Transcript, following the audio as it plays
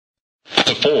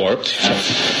to 4.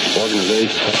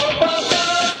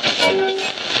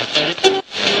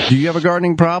 Do you have a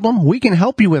gardening problem? We can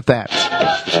help you with that.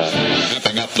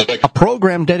 A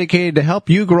program dedicated to help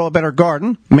you grow a better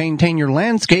garden, maintain your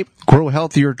landscape, grow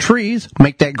healthier trees,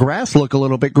 make that grass look a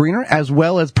little bit greener, as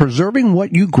well as preserving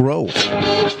what you grow.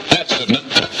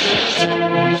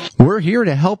 We're here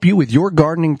to help you with your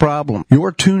gardening problem.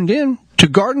 You're tuned in to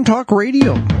Garden Talk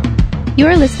Radio. You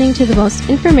are listening to the most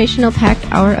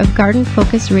informational-packed hour of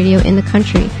garden-focused radio in the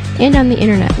country and on the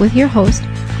internet with your host,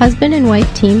 husband and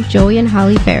wife team Joey and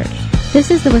Holly Baird.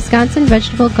 This is the Wisconsin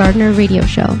Vegetable Gardener Radio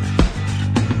Show.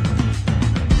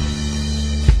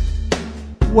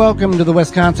 Welcome to the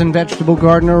Wisconsin Vegetable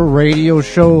Gardener Radio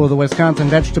Show. The Wisconsin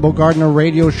Vegetable Gardener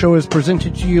Radio Show is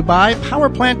presented to you by Power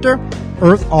Planter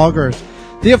Earth Augers,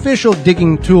 the official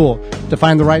digging tool. To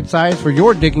find the right size for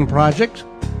your digging project,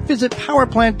 visit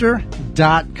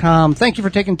powerplanter.com. Thank you for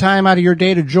taking time out of your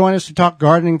day to join us to talk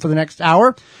gardening for the next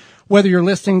hour. Whether you're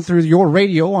listening through your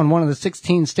radio on one of the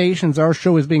 16 stations our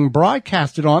show is being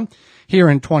broadcasted on here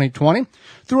in 2020,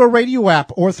 through a radio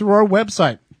app, or through our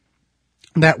website.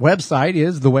 That website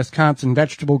is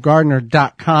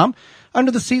thewisconsinvegetablegardener.com.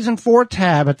 Under the Season 4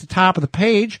 tab at the top of the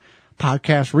page,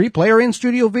 podcast replay or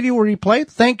in-studio video replay.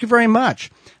 Thank you very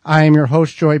much. I am your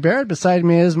host, Joy Baird. Beside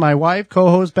me is my wife,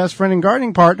 co-host, best friend, and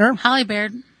gardening partner, Holly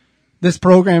Baird. This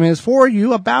program is for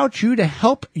you, about you, to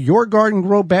help your garden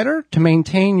grow better, to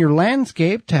maintain your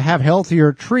landscape, to have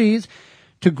healthier trees,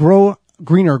 to grow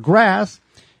greener grass,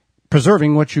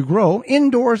 preserving what you grow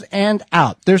indoors and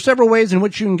out. There's several ways in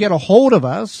which you can get a hold of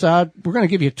us. We're going to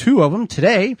give you two of them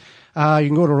today. You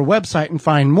can go to our website and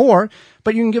find more,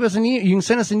 but you can give us you can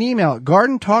send us an email at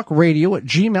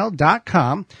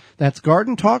gardentalkradio@gmail.com. That's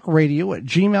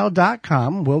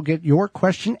gardentalkradio@gmail.com. We'll get your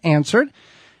question answered,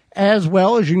 as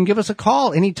well as you can give us a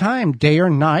call anytime, day or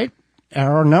night.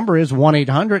 Our number is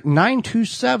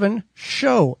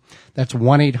 1-800-927-SHOW. That's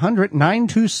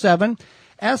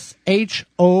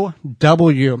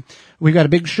 1-800-927-SHOW. We've got a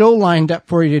big show lined up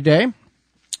for you today.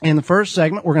 In the first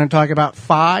segment, we're going to talk about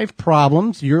 5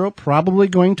 problems you're probably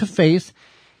going to face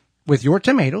with your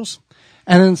tomatoes.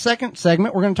 And in the second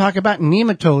segment, we're going to talk about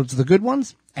nematodes, the good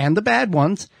ones and the bad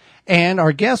ones. And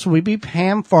our guest will be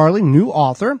Pam Farley, new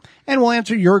author, and we'll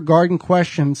answer your garden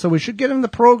questions. So we should get in the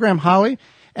program, Holly,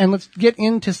 and let's get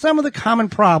into some of the common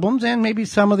problems and maybe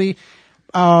some of the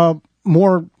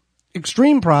more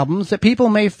extreme problems that people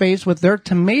may face with their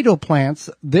tomato plants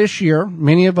this year.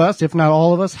 Many of us, if not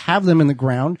all of us, have them in the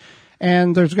ground,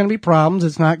 and there's going to be problems.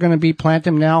 It's not going to be plant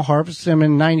them now, harvest them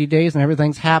in 90 days, and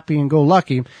everything's happy and go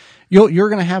lucky. You're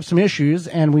going to have some issues,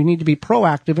 and we need to be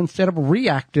proactive instead of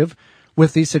reactive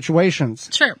with these situations.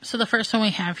 Sure. So the first one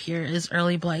we have here is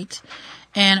early blight.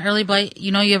 And early blight,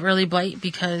 you have early blight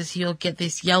because you'll get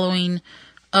this yellowing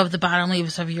of the bottom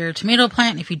leaves of your tomato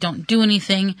plant. If you don't do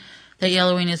anything, that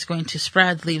yellowing is going to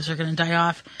spread. Leaves are going to die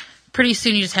off. Pretty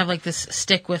soon you just have like this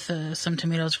stick with some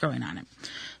tomatoes growing on it.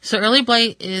 So early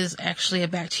blight is actually a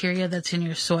bacteria that's in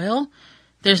your soil.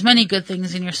 There's many good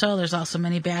things in your soil. There's also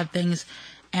many bad things.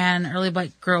 And early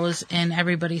blight grows in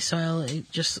everybody's soil.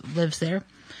 It just lives there.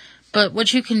 But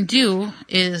what you can do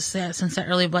is that since that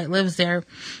early blight lives there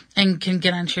and can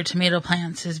get onto your tomato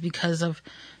plants, is because of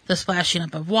the splashing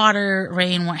up of water,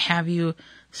 rain, what have you,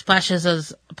 splashes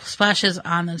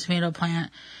on the tomato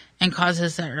plant and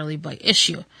causes that early blight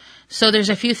issue. So there's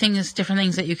a few things, different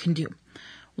things that you can do.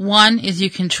 One is you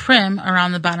can trim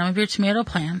around the bottom of your tomato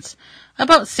plants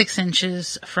about 6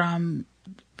 inches from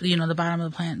the bottom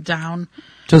of the plant down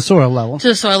to soil level.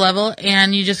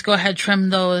 And you just go ahead,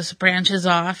 trim those branches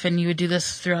off, and you would do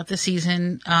this throughout the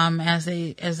season as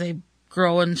they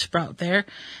grow and sprout there,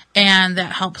 and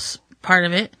that helps part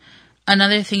of it.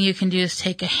 Another thing you can do is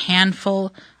take a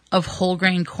handful of whole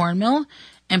grain cornmeal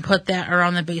and put that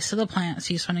around the base of the plant.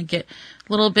 So you just want to get a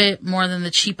little bit more than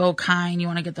the cheapo kind. You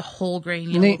want to get the whole grain.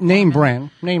 Name brand.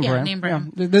 Yeah.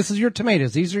 This is your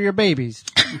tomatoes. These are your babies.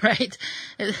 Right.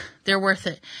 They're worth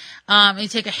it. You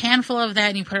take a handful of that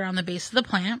and you put it around the base of the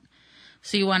plant.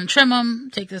 So you want to trim them,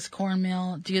 take this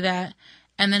cornmeal, do that.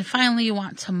 And then finally you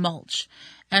want to mulch.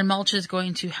 And mulch is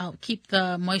going to help keep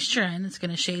the moisture in. It's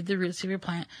going to shade the roots of your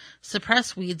plant,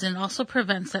 suppress weeds, and it also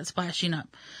prevents that splashing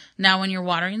up. Now, when you're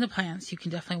watering the plants, you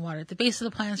can definitely water at the base of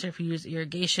the plants or if you use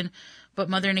irrigation, but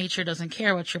Mother Nature doesn't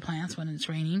care what your plants when it's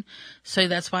raining. So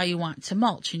that's why you want to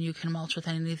mulch, and you can mulch with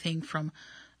anything from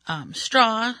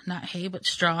straw, not hay, but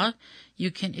straw.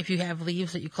 You can, if you have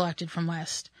leaves that you collected from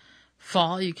last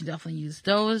fall, you can definitely use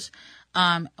those,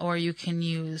 or you can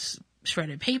use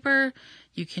shredded paper.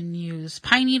 You can use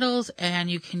pine needles,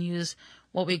 and you can use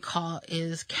what we call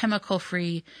is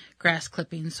chemical-free grass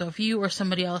clippings. So if you or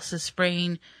somebody else is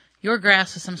spraying your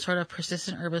grass with some sort of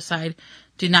persistent herbicide,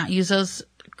 do not use those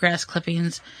grass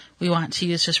clippings. We want to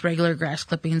use just regular grass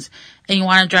clippings, and you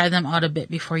want to dry them out a bit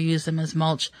before you use them as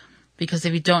mulch, because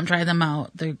if you don't dry them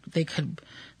out, they could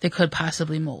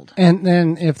possibly mold. And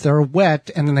then if they're wet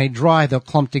and then they dry, they'll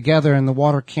clump together and the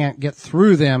water can't get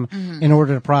through them in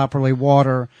order to properly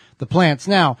water the plants.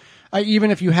 Now,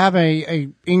 even if you have a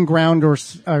in-ground or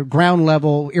ground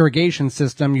level irrigation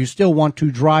system, you still want to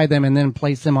dry them and then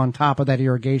place them on top of that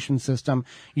irrigation system.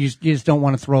 You just don't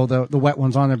want to throw the wet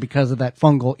ones on there because of that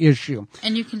fungal issue.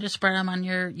 And you can just spread them on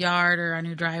your yard or on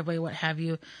your driveway, what have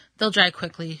you. They'll dry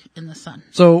quickly in the sun.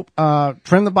 So,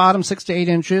 trim the bottom 6 to 8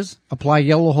 inches, apply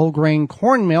yellow whole grain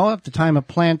cornmeal at the time of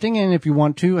planting, and if you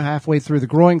want to, halfway through the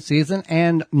growing season,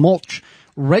 and mulch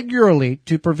regularly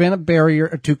to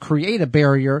create a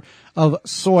barrier of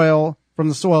soil from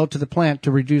the soil to the plant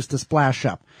to reduce the splash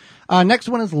up. Next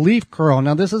one is leaf curl.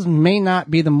 Now this may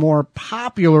not be the more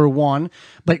popular one,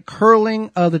 but curling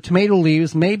of the tomato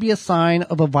leaves may be a sign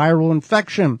of a viral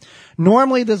infection.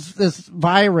 Normally this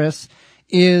virus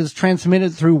is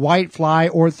transmitted through whitefly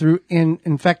or through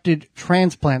infected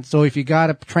transplant. So if you got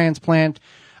a transplant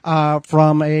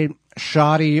from a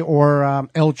shoddy or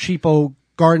El Cheapo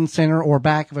garden center or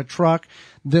back of a truck,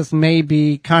 this may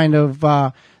be kind of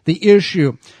the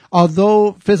issue.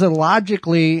 Although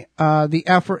physiologically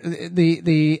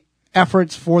the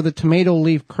efforts for the tomato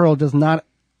leaf curl does not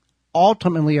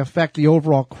ultimately affect the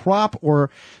overall crop or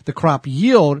the crop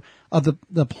yield of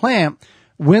the plant,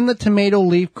 when the tomato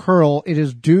leaf curl, it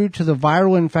is due to the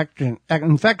viral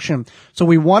infection. So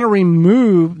we want to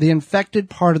remove the infected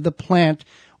part of the plant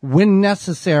when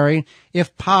necessary,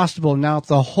 if possible. Now, if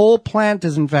the whole plant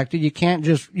is infected, you can't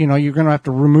just, you're going to have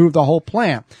to remove the whole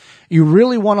plant. You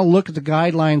really want to look at the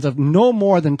guidelines of no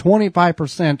more than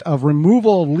 25% of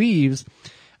removal of leaves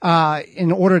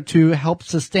in order to help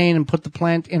sustain and put the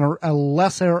plant in a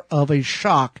lesser of a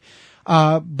shock.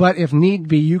 But if need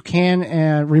be, you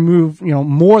can remove,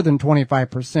 more than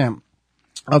 25%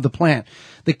 of the plant.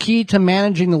 The key to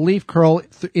managing the leaf curl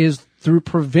is through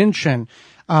prevention.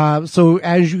 So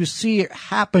as you see it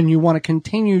happen, you want to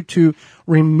continue to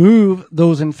remove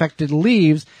those infected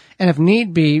leaves, and if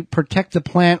need be, protect the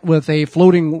plant with a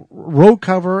floating row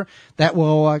cover that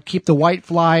will keep the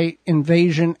whitefly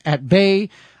invasion at bay.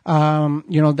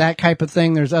 That type of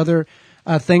thing. There's other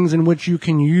things in which you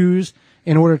can use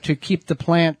in order to keep the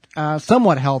plant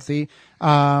somewhat healthy.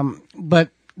 But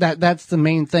that's the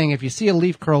main thing. If you see a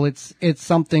leaf curl, it's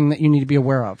something that you need to be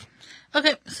aware of.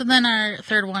 Okay, so then our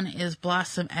third one is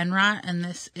blossom end rot, and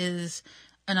this is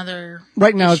another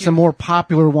right now issue. It's a more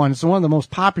popular one. It's one of the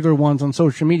most popular ones on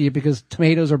social media because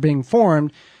tomatoes are being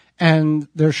formed and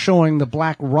they're showing the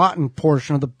black rotten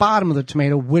portion of the bottom of the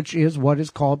tomato, which is what is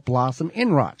called blossom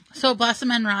end rot. So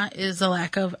blossom end rot is the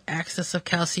lack of access of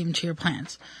calcium to your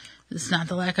plants. It's not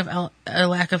the lack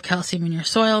of calcium in your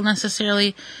soil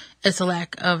necessarily. It's a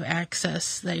lack of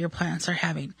access that your plants are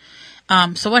having.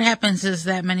 So what happens is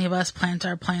that many of us plant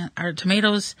our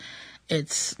tomatoes.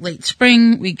 It's late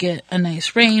spring. We get a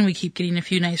nice rain. We keep getting a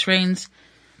few nice rains.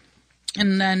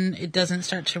 And then it doesn't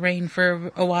start to rain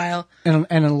for a while. And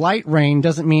a light rain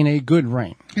doesn't mean a good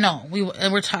rain. No,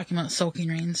 we're talking about soaking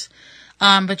rains.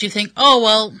 But you think, oh,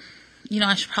 well,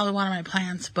 I should probably water my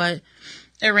plants, but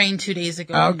it rained 2 days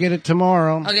ago. I'll get it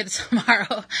tomorrow.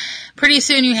 Pretty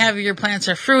soon your plants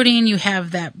are fruiting. You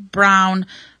have that brown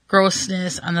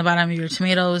grossness on the bottom of your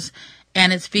tomatoes,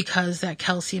 and it's because that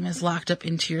calcium is locked up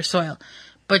into your soil.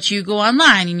 But you go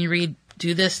online and you read,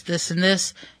 do this, this, and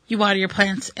this. You water your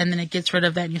plants, and then it gets rid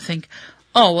of that, and you think,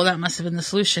 oh, well, that must have been the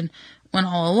solution. When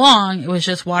all along, it was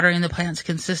just watering the plants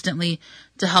consistently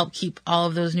to help keep all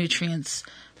of those nutrients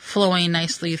flowing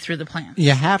nicely through the plant.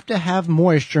 You have to have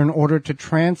moisture in order to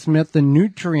transmit the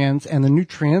nutrients and the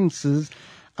nutrients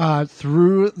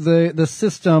through the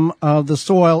system of the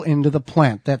soil into the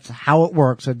plant. That's how it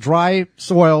works. A dry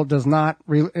soil does not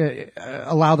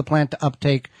allow the plant to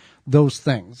uptake those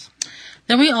things.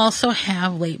 Then we also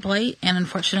have late blight, and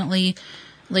unfortunately,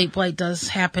 late blight does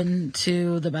happen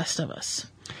to the best of us.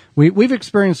 We've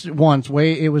experienced it once.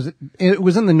 It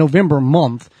was in the November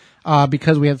month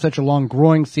because we had such a long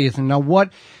growing season. Now,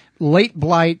 what late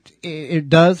blight, it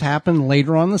does happen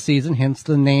later on in the season, hence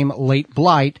the name late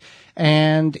blight,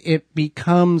 and it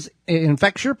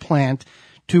infects your plant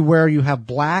to where you have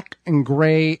black and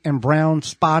gray and brown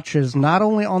spotches, not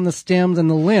only on the stems and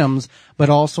the limbs, but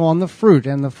also on the fruit,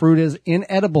 and the fruit is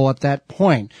inedible at that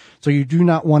point, so you do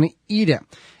not want to eat it.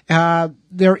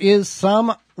 There is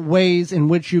some ways in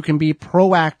which you can be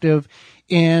proactive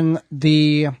in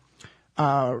the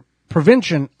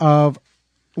prevention of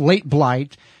late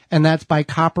blight, and that's by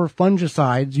copper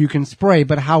fungicides you can spray.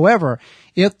 But however,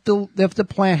 if the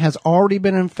plant has already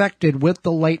been infected with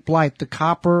the late blight, the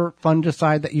copper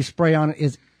fungicide that you spray on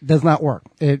it does not work.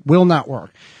 It will not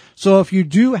work. So if you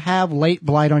do have late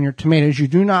blight on your tomatoes, you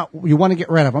want to get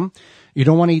rid of them. You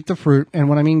don't want to eat the fruit. And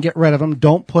when I mean get rid of them,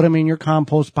 don't put them in your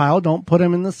compost pile. Don't put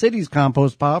them in the city's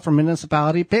compost pile for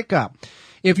municipality pickup.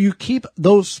 If you keep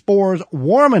those spores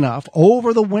warm enough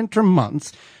over the winter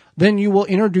months, then you will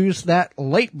introduce that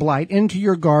late blight into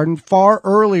your garden far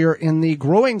earlier in the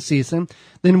growing season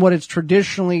than what is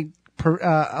traditionally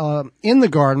in the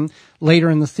garden later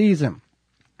in the season.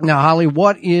 Now, Holly,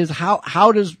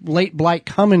 how does late blight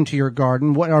come into your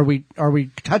garden? What are we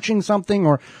touching something,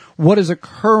 or what is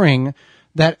occurring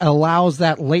that allows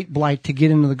that late blight to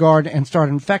get into the garden and start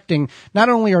infecting not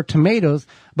only our tomatoes,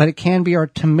 but it can be our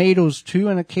tomatoes too,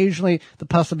 and occasionally the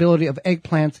possibility of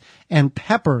eggplants and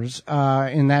peppers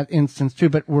in that instance too,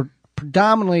 but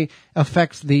predominantly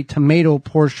affects the tomato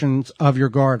portions of your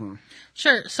garden.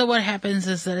 Sure. So what happens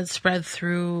is that it's spread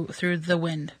through the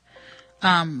wind.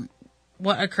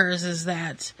 What occurs is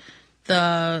that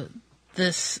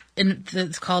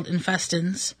it's called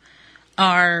infestants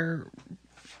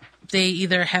they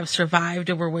either have survived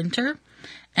over winter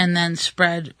and then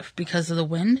spread because of the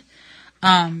wind.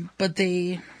 So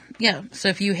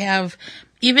if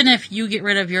even if you get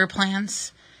rid of your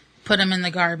plants, put them in the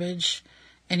garbage,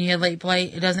 and you have late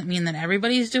blight, it doesn't mean that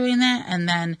everybody's doing that. And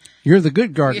then you're the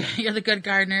good gardener. You're the good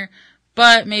gardener,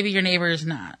 but maybe your neighbor is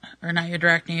not, or not your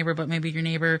direct neighbor, but maybe your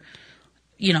neighbor,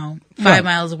 5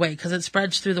 miles away, because it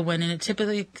spreads through the wind, and it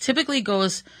typically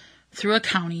goes through a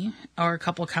county or a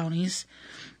couple counties.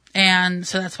 And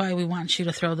so that's why we want you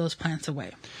to throw those plants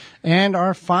away. And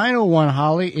our final one,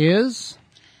 Holly, is?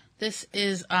 This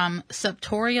is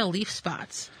septoria leaf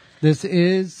spots. This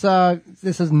is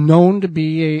known to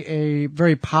be a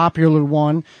very popular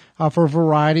one for a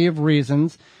variety of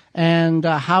reasons. And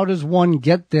how does one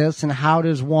get this, and how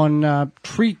does one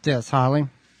treat this, Holly?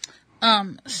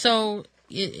 So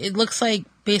it looks like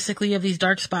basically you have these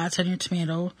dark spots on your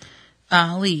tomato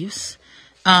leaves.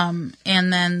 And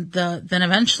then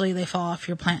eventually they fall off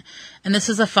your plant. And this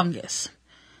is a fungus.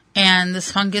 And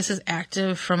this fungus is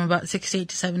active from about 68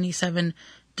 to 77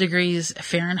 degrees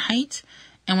Fahrenheit,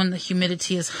 and when the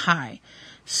humidity is high.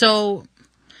 So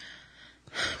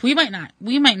we might not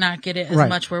get it as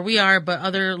much where we are, but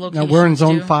other locations Now we're in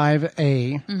Zone do.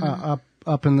 5A,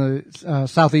 up in the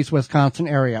southeast Wisconsin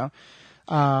area.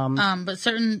 But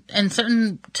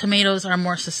certain tomatoes are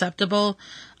more susceptible,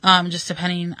 just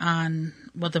depending on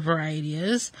what the variety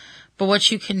is. But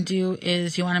what you can do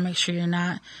is you want to make sure you're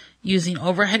not using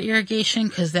overhead irrigation,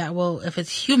 because that will, if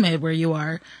it's humid where you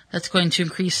are, that's going to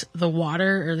increase the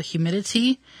water or the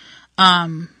humidity.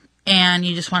 And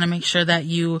you just want to make sure that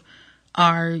you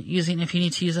are using, if you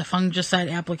need to use a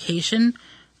fungicide application,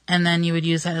 and then you would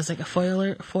use that as like a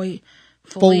foliar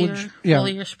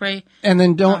spray. And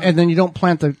then you don't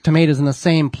plant the tomatoes in the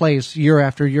same place year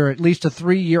after year. At least a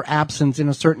 3-year absence in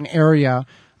a certain area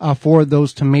for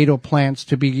those tomato plants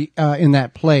to be in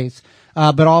that place.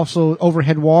 But also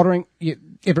overhead watering. If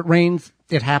it rains,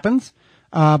 it happens.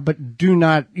 But you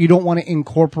don't want to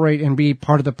incorporate and be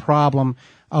part of the problem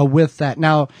with that.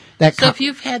 Now if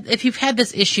you've had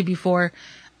this issue before,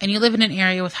 and you live in an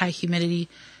area with high humidity,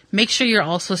 make sure you're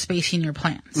also spacing your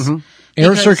plants. Mm-hmm.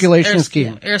 Air circulation is key.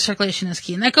 Yeah, air circulation is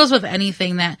key. And that goes with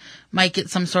anything that might get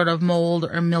some sort of mold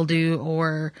or mildew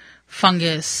or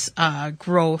fungus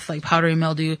growth, like powdery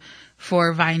mildew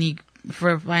for viney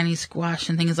squash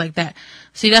and things like that.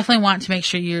 So you definitely want to make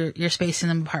sure you're spacing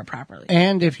them apart properly.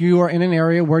 And if you are in an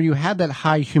area where you have that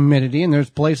high humidity, and there's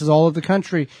places all over the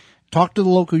country, talk to the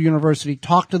local university,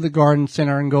 talk to the garden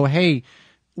center, and go, hey,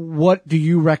 what do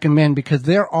you recommend? Because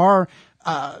there are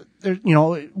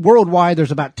worldwide,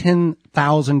 there's about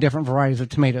 10,000 different varieties of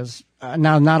tomatoes.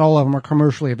 Now, not all of them are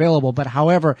commercially available, but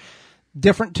however,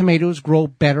 different tomatoes grow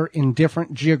better in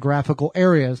different geographical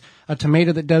areas. A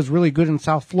tomato that does really good in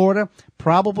South Florida,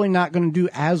 probably not going to do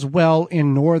as well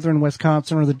in northern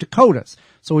Wisconsin or the Dakotas.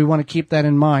 So we want to keep that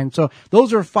in mind. So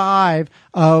those are 5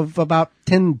 of about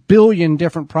 10 billion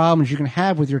different problems you can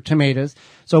have with your tomatoes.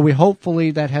 So hopefully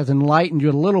that has enlightened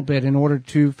you a little bit in order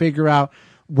to figure out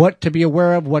what to be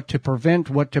aware of, what to prevent,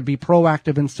 what to be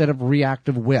proactive instead of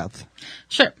reactive with.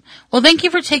 Sure. Well, thank you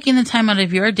for taking the time out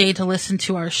of your day to listen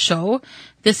to our show.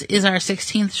 This is our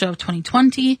 16th show of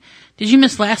 2020. Did you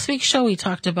miss last week's show? We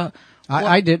talked about...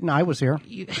 I didn't. I was here.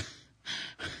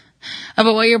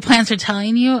 About what your plants are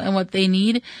telling you and what they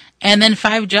need. And then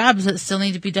 5 jobs that still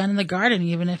need to be done in the garden,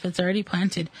 even if it's already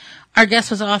planted. Our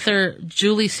guest was author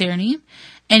Julie Cerny.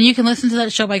 And you can listen to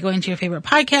that show by going to your favorite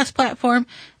podcast platform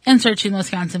and searching the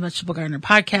Wisconsin Vegetable Gardener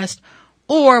Podcast.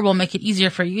 Or we'll make it easier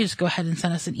for you. Just go ahead and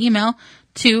send us an email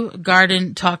to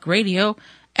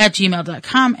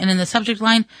gardentalkradio@gmail.com. And in the subject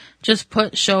line, just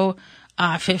put show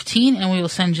 15 and we will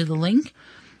send you the link.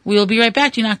 We will be right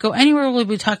back. Do not go anywhere. We'll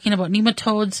be talking about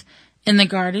nematodes in the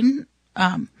garden.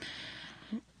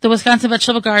 The Wisconsin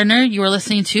Vegetable Gardener, you are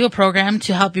listening to a program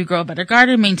to help you grow a better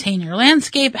garden, maintain your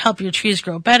landscape, help your trees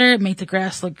grow better, make the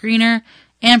grass look greener,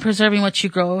 and preserving what you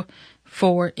grow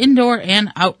for indoor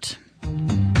and out.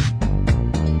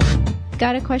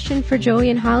 Got a question for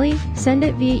Joey and Holly? Send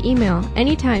it via email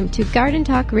anytime to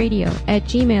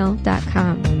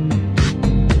gardentalkradio@gmail.com.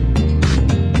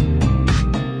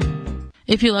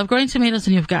 If you love growing tomatoes,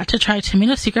 then you've got to try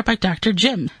Tomato Secret by Dr.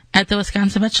 Jim. At the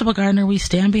Wisconsin Vegetable Gardener, we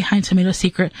stand behind Tomato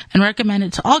Secret and recommend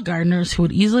it to all gardeners who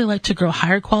would easily like to grow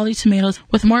higher quality tomatoes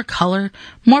with more color,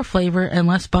 more flavor, and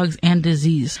less bugs and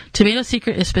disease. Tomato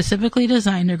Secret is specifically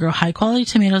designed to grow high quality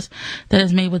tomatoes that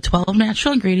is made with 12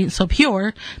 natural ingredients so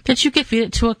pure that you can feed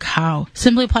it to a cow.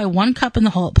 Simply apply 1 cup in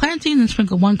the hole at planting and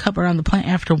sprinkle 1 cup around the plant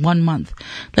after 1 month.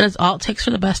 That is all it takes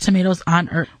for the best tomatoes on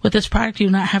earth. With this product, you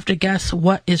do not have to guess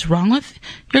what is wrong with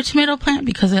your tomato plant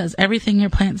because it has everything your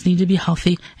plants need to be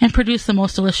healthy and produce the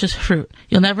most delicious fruit.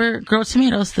 You'll never grow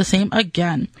tomatoes the same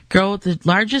again. Grow the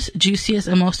largest, juiciest,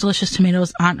 and most delicious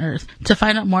tomatoes on earth. To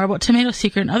find out more about Tomato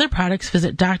Secret and other products,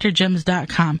 visit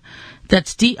drjims.com.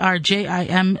 That's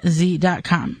drjimz.com.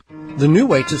 The new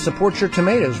way to support your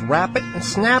tomatoes, wrap it and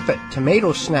snap it.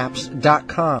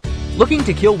 Tomatosnaps.com. Looking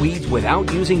to kill weeds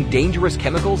without using dangerous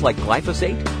chemicals like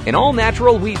glyphosate? An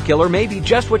all-natural weed killer may be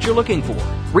just what you're looking for.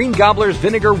 Green Gobbler's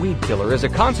Vinegar Weed Killer is a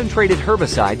concentrated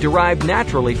herbicide derived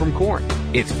naturally from corn.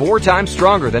 It's 4 times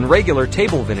stronger than regular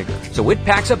table vinegar, so it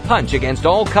packs a punch against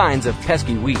all kinds of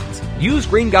pesky weeds. Use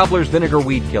Green Gobbler's Vinegar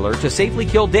Weed Killer to safely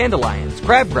kill dandelions,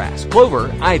 crabgrass,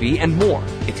 clover, ivy, and more.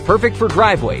 It's perfect for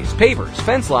driveways, pavers,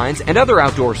 fence lines, and other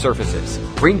outdoor surfaces.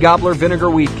 Green Gobbler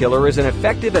Vinegar Weed Killer is an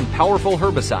effective and powerful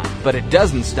herbicide, but it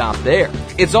doesn't stop there.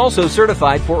 It's also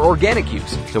certified for organic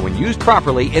use, so when used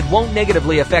properly, it won't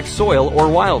negatively affect soil or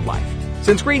wildlife.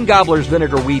 Since Green Gobbler's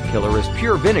Vinegar Weed Killer is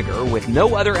pure vinegar with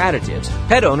no other additives,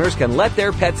 pet owners can let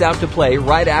their pets out to play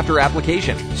right after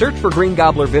application. Search for Green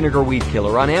Gobbler Vinegar Weed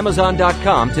Killer on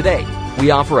Amazon.com today.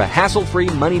 We offer a hassle-free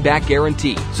money-back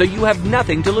guarantee, so you have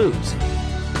nothing to lose.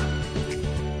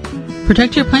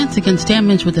 Protect your plants against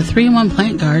damage with the 3-in-1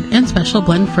 Plant Guard and Special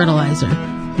Blend Fertilizer.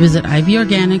 Visit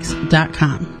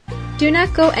ivorganics.com. Do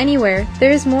not go anywhere.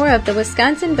 There is more of the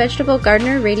Wisconsin Vegetable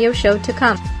Gardener radio show to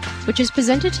come, which is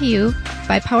presented to you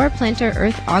by Power Planter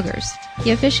Earth Augers,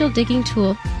 the official digging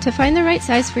tool. To find the right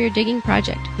size for your digging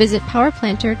project, visit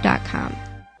powerplanter.com.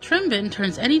 Trim Bin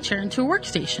turns any chair into a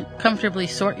workstation. Comfortably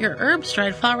sort your herbs,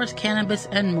 dried flowers, cannabis,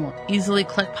 and more. Easily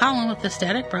collect pollen with the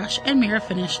static brush and mirror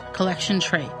finish collection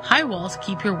tray. High walls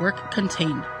keep your work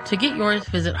contained. To get yours,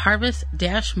 visit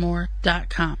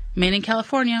harvest-more.com. Made in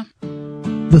California.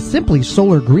 The Simply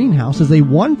Solar Greenhouse is a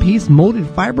one-piece molded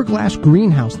fiberglass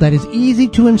greenhouse that is easy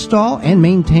to install and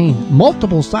maintain.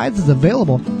 Multiple sizes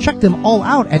available. Check them all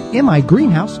out at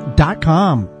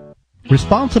migreenhouse.com.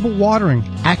 Responsible watering,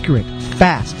 accurate,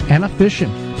 fast, and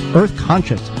efficient. Earth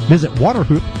conscious. Visit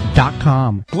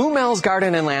waterhoop.com. Blue Mel's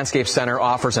Garden and Landscape Center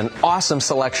offers an awesome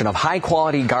selection of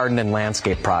high-quality garden and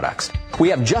landscape products. We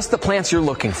have just the plants you're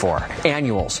looking for: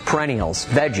 annuals, perennials,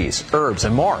 veggies, herbs,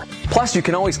 and more. Plus, you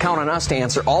can always count on us to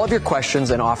answer all of your questions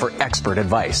and offer expert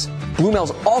advice. Blue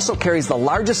Mel's also carries the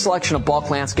largest selection of bulk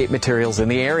landscape materials in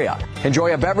the area.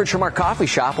 Enjoy a beverage from our coffee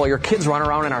shop while your kids run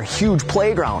around in our huge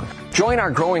playground. Join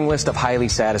our growing list of highly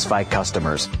satisfied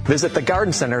customers. Visit the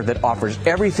garden center that offers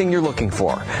everything you're looking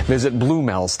for. Visit Blue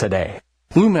Mel's today.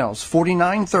 Blue Mel's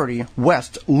 4930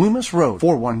 West Loomis Road,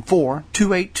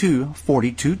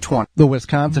 414-282-4220. The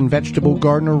Wisconsin Vegetable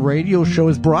Gardener radio show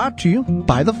is brought to you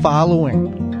by the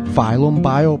following: Phylum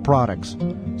Bio Products,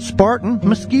 Spartan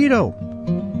Mosquito,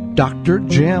 Dr.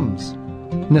 Jim's,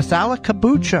 Nasala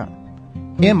Kabucha,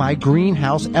 MI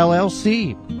Greenhouse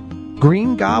LLC,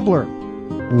 Green Gobbler,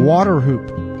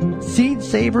 Waterhoop, Seed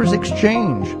Savers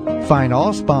Exchange. Find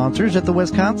all sponsors at the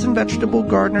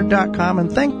WisconsinVegetableGardener.com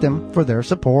and thank them for their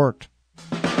support.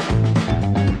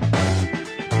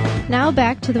 Now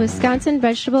back to the Wisconsin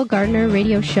Vegetable Gardener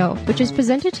radio show, which is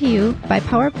presented to you by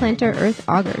Power Planter Earth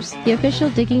Augers, the official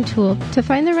digging tool. To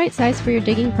find the right size for your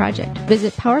digging project,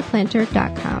 visit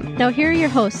powerplanter.com. Now here are your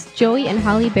hosts, Joey and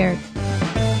Holly Baird.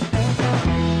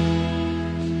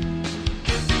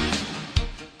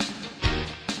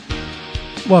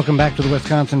 Welcome back to the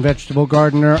Wisconsin Vegetable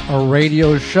Gardener, a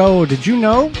radio show. Did you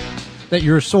know that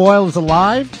your soil is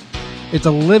alive? It's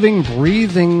a living,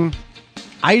 breathing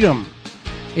item.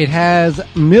 It has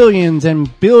millions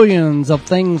and billions of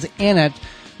things in it.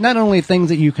 Not only things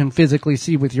that you can physically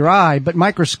see with your eye, but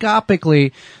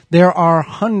microscopically, there are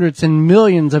hundreds and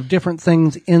millions of different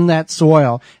things in that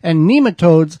soil. And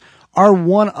nematodes are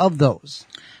one of those.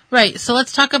 Right. So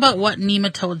let's talk about what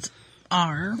nematodes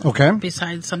are. Okay.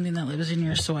 Besides something that lives in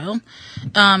your soil.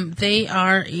 They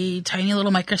are a tiny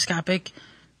little microscopic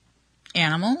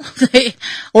animal. They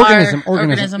Organism.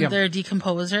 organism. Yeah. They're a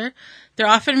decomposer. They're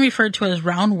often referred to as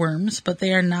roundworms, but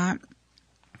they are not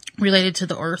related to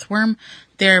the earthworm.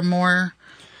 They're more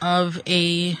of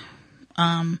a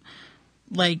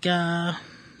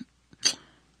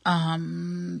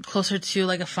closer to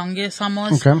like a fungus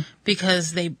almost, Okay.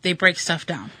 because they break stuff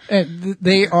down.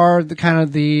 They are the kind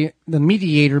of the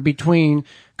mediator between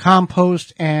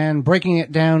compost and breaking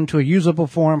it down to a usable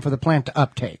form for the plant to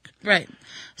uptake. Right.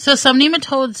 So some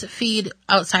nematodes feed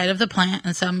outside of the plant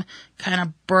and some kind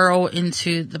of burrow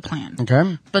into the plant.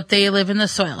 Okay. But they live in the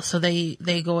soil, so they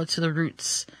go to the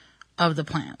roots of the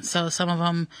plant. So some of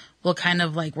them will kind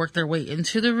of like work their way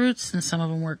into the roots, and some of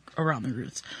them work around the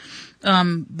roots.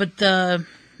 But the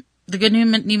good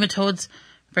nematodes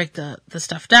break the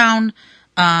stuff down.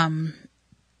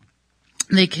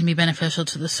 They can be beneficial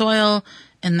to the soil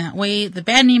in that way. The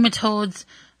bad nematodes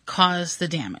cause the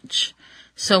damage.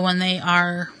 So when they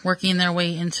are working their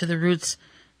way into the roots,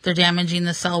 they're damaging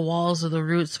the cell walls of the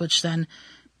roots, which then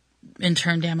in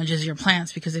turn damages your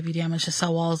plants, because if you damage the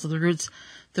cell walls of the roots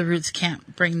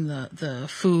can't bring the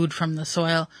food from the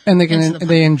soil. And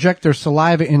they inject their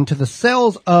saliva into the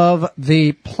cells of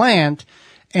the plant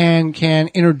and can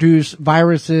introduce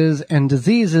viruses and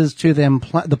diseases to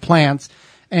the plants.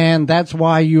 And that's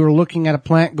why you're looking at a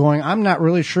plant going, I'm not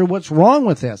really sure what's wrong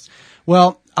with this.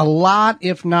 Well, a lot,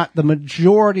 if not the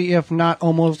majority, if not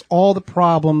almost all the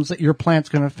problems that your plant's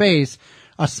going to face,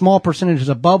 a small percentage is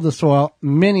above the soil.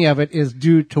 Many of it is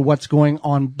due to what's going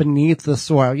on beneath the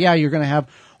soil. Yeah, you're going to have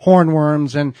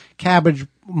hornworms and cabbage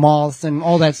moths and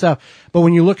all that stuff. But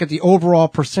when you look at the overall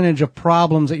percentage of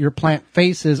problems that your plant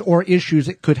faces or issues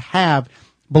it could have,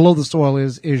 below the soil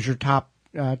is your top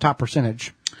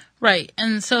percentage. Right.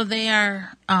 And so they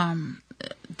are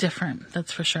different,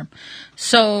 that's for sure.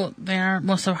 So they are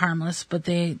mostly harmless, but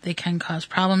they can cause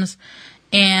problems.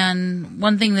 And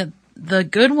one thing that the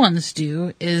good ones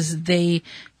do is they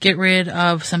get rid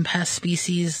of some pest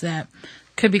species that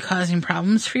could be causing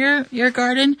problems for your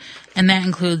garden. And that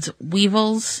includes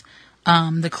weevils,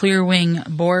 the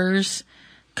clearwing borers,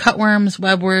 cutworms,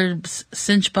 webworms,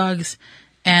 cinch bugs,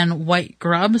 and white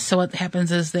grubs. So what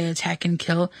happens is they attack and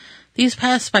kill these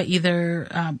pests by either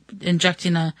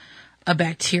injecting a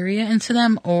bacteria into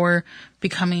them or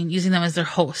using them as their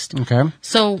host. Okay.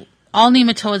 So all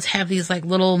nematodes have these like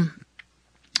little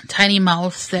tiny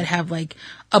mouths that have like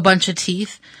a bunch of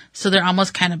teeth. So they're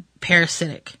almost kind of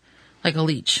parasitic, like a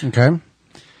leech. Okay.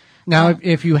 Now,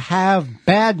 if you have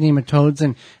bad nematodes,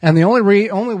 and the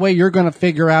only way you're going to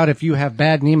figure out if you have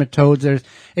bad nematodes,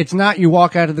 it's not you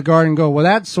walk out of the garden and go, well,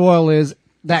 that soil is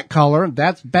that color,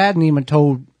 that's bad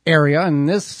nematode area, and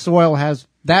this soil has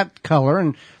that color,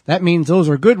 and that means those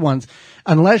are good ones.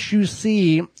 Unless you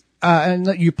see, and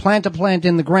you plant a plant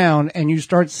in the ground and you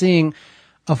start seeing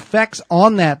effects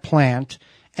on that plant,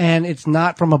 and it's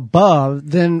not from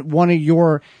above, then one of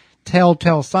your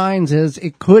telltale signs is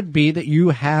it could be that you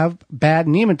have bad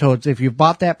nematodes. If you've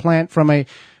bought that plant from a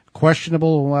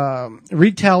questionable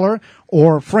retailer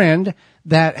or friend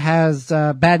that has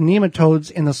bad nematodes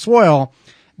in the soil,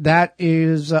 that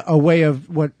is a way of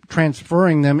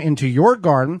transferring them into your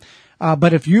garden.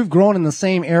 But if you've grown in the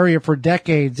same area for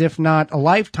decades, if not a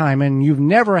lifetime, and you've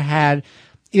never had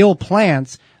ill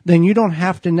plants, then you don't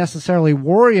have to necessarily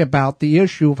worry about the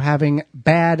issue of having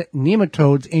bad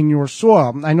nematodes in your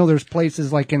soil. I know there's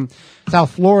places like in South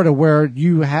Florida where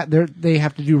they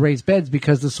have to do raised beds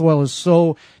because the soil is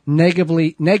so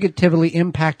negatively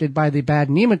impacted by the bad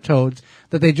nematodes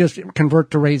that they just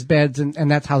convert to raised beds, and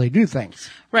that's how they do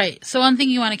things. Right. So one thing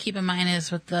you want to keep in mind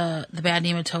is with the bad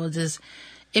nematodes is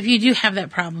if you do have that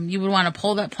problem, you would want to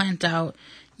pull that plant out.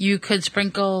 You could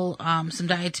sprinkle some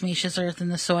diatomaceous earth in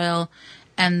the soil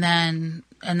and then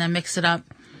mix it up,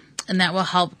 and that will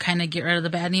help kind of get rid of the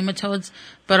bad nematodes.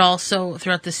 But also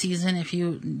throughout the season, if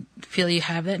you feel you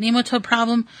have that nematode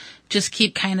problem, just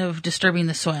keep kind of disturbing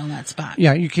the soil in that spot.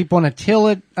 Yeah, you keep on to till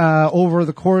it over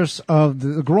the course of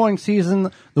the growing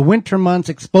season, the winter months,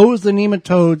 expose the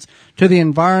nematodes to the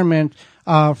environment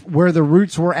where the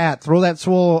roots were at. Throw that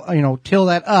soil, till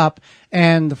that up,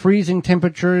 And the freezing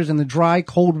temperatures and the dry,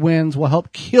 cold winds will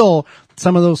help kill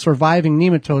some of those surviving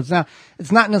nematodes. Now,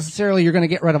 it's not necessarily you're going to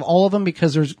get rid of all of them,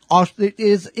 because it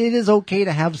is okay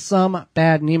to have some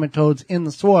bad nematodes in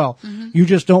the soil. You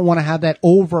just don't want to have that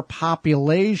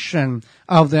overpopulation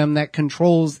of them that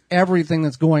controls everything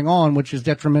that's going on, which is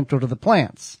detrimental to the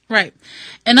plants. Right.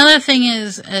 Another thing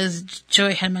is, as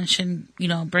Joey had mentioned,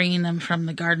 bringing them from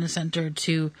the garden center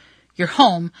to your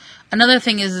home. Another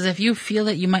thing is if you feel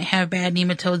that you might have bad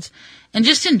nematodes, and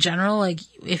just in general, like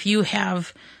if you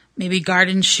have maybe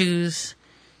garden shoes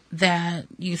that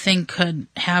you think could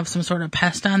have some sort of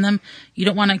pest on them, you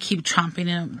don't want to keep chomping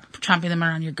them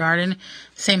around your garden.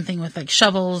 Same thing with like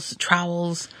shovels,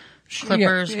 trowels,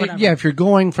 clippers, whatever. Yeah, if you're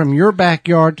going from your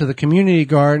backyard to the community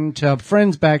garden to a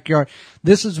friend's backyard,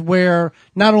 this is where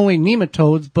not only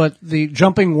nematodes, but the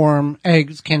jumping worm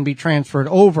eggs can be transferred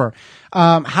over.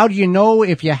 How do you know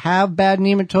if you have bad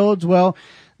nematodes? Well,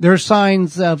 there are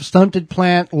signs of stunted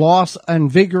plant loss and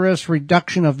vigorous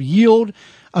reduction of yield,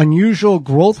 unusual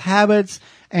growth habits,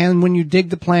 and when you dig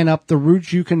the plant up, the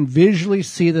roots, you can visually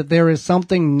see that there is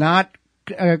something not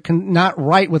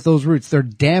right with those roots. They're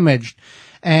damaged.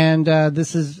 And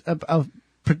this is a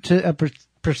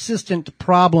persistent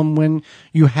problem when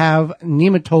you have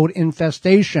nematode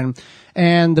infestation.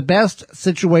 And the best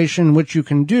situation which you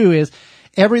can do is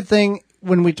everything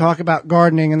when we talk about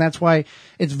gardening, and that's why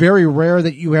it's very rare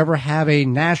that you ever have a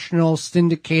national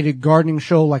syndicated gardening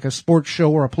show like a sports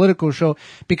show or a political show,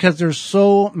 because there's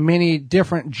so many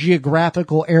different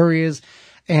geographical areas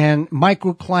and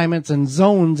microclimates and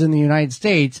zones in the United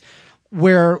States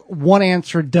where one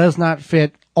answer does not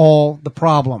fit all the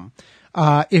problem.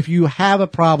 If you have a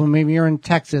problem, maybe you're in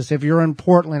Texas, if you're in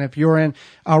Portland, if you're in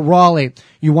Raleigh,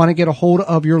 you want to get a hold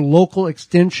of your local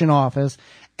extension office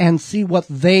and see what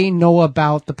they know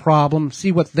about the problem,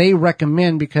 see what they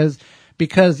recommend, because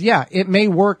yeah, it may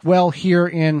work well here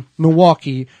in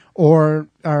Milwaukee or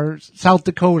South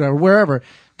Dakota or wherever.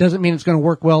 Doesn't mean it's going to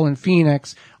work well in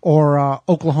Phoenix or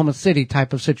Oklahoma City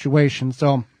type of situation.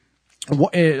 So a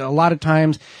lot of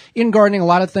times in gardening, a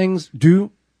lot of things do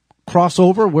cross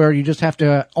over where you just have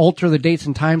to alter the dates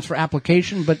and times for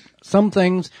application, but some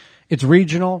things it's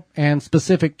regional and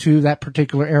specific to that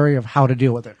particular area of how to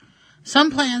deal with it.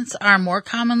 Some plants are more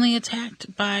commonly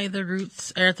attacked by the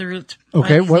roots, or at the roots.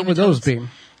 Okay, what would those be?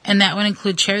 And that would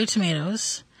include cherry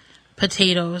tomatoes,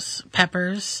 potatoes,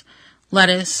 peppers,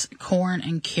 lettuce, corn,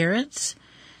 and carrots.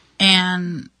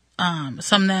 And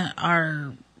some that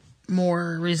are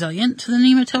more resilient to the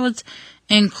nematodes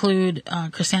include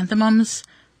chrysanthemums,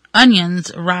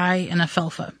 onions, rye, and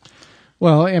alfalfa.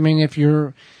 Well, I mean, if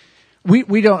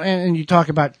we don't, and you talk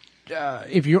about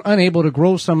if you're unable to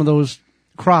grow some of those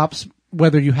crops,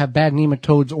 whether you have bad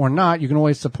nematodes or not, you can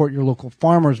always support your local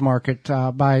farmers market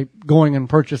by going and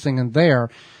purchasing them there.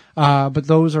 But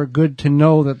those are good to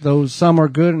know that those some are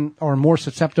good and are more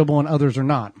susceptible and others are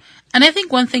not. And I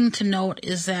think one thing to note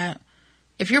is that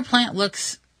if your plant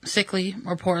looks sickly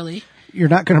or poorly, you're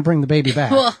not going to bring the baby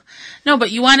back. Well, no,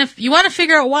 but you want to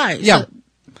figure out why. Yeah. So,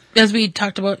 as we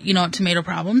talked about, tomato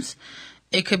problems,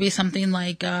 it could be something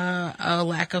like a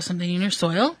lack of something in your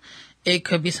soil. It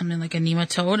could be something like a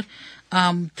nematode.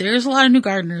 There's a lot of new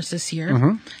gardeners this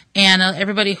year, and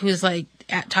everybody who's like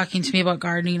talking to me about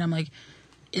gardening, I'm like,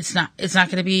 it's not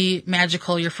going to be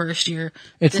magical your first year.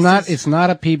 It's not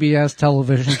a PBS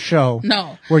television show.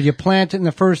 No. Where you plant it in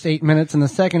the first 8 minutes, and the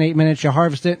second 8 minutes you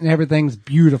harvest it, and everything's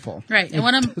beautiful. Right. And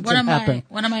one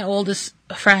of my oldest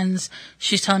friends,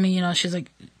 she's telling me, she's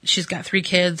like, she's got 3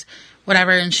 kids,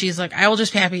 whatever, and she's like, I will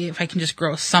just be happy if I can just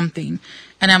grow something.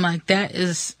 And I'm like, that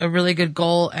is a really good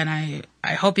goal, and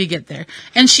I hope you get there.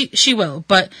 And she will,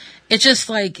 but it's just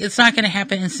like, it's not going to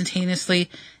happen instantaneously.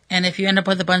 And if you end up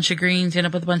with a bunch of greens, you end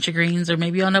up with a bunch of greens, or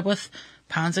maybe you end up with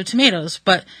pounds of tomatoes.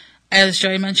 But as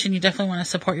Joey mentioned, you definitely want to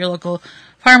support your local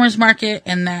farmers market,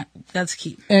 and that's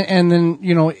key. And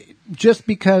then, just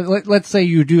because, let's say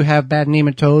you do have bad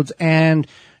nematodes and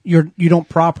you don't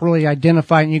properly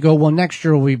identify it, and you go, well, next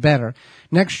year will be better.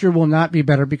 Next year will not be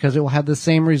better because it will have the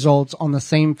same results on the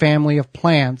same family of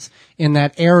plants in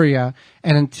that area.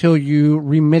 And until you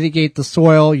remitigate the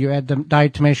soil, you add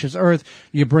diatomaceous earth,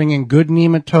 you bring in good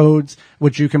nematodes,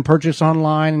 which you can purchase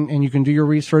online, and you can do your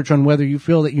research on whether you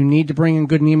feel that you need to bring in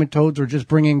good nematodes or just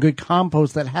bring in good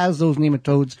compost that has those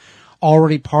nematodes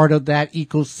already part of that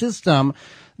ecosystem,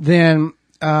 then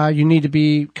you need to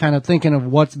be kind of thinking of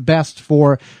what's best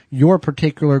for your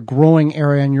particular growing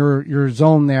area and your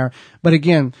zone there. But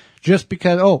again, just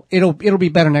because, it'll be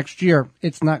better next year,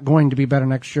 it's not going to be better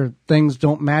next year. Things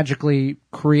don't magically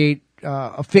create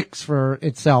a fix for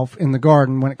itself in the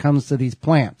garden when it comes to these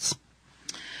plants.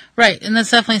 Right, and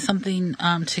that's definitely something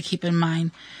to keep in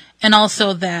mind. And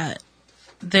also that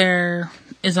there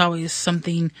is always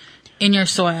something in your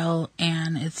soil,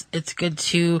 and it's good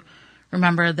to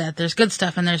remember that there's good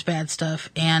stuff and there's bad stuff,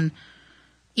 and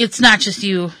it's not just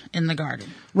you in the garden.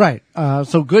 Right.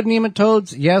 So good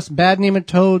nematodes, yes. Bad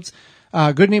nematodes.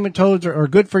 Good nematodes are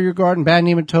good for your garden. Bad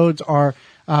nematodes are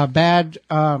bad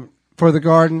for the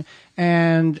garden.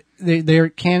 And there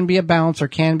can be a balance or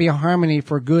can be a harmony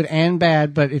for good and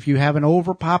bad. But if you have an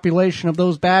overpopulation of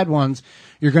those bad ones,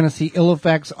 you're going to see ill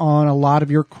effects on a lot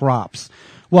of your crops.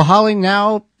 Well, Holly,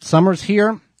 now summer's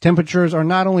here. Temperatures are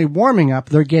not only warming up,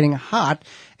 they're getting hot.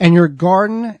 And your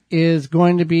garden is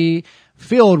going to be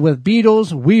filled with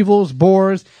beetles, weevils,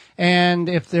 borers, and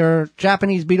if their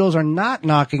Japanese beetles are not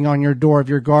knocking on your door of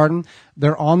your garden,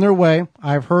 they're on their way.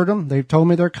 I've heard them. They've told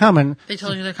me they're coming. They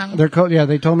told you they're coming? Yeah,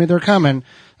 they told me they're coming.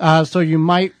 So you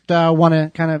might want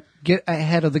to kind of get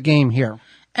ahead of the game here.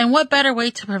 And what better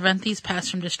way to prevent these pests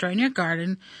from destroying your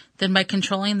garden than by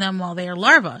controlling them while they are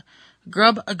larvae?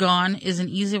 Grub Gone is an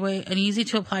easy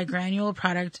to apply granule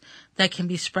product that can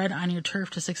be spread on your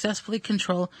turf to successfully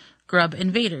control grub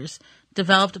invaders.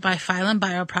 Developed by Phylum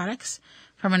Bioproducts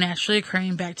from a naturally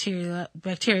occurring bacteria,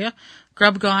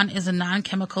 Grub Gone is a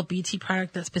non-chemical BT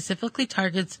product that specifically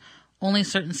targets only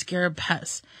certain scarab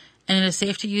pests, and it is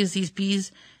safe to use these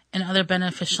bees and other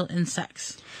beneficial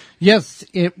insects. Yes,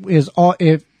 it is.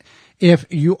 If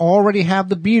you already have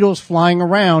the beetles flying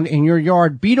around in your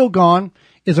yard, Beetle Gone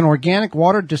is an organic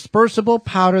water dispersible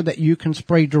powder that you can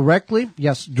spray directly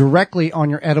on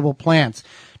your edible plants.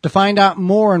 To find out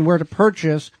more and where to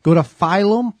purchase, go to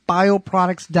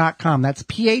PhylumBioproducts.com. That's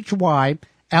PhylLLOM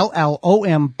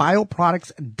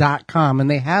bioproducts.com, and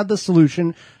they have the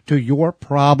solution to your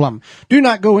problem. Do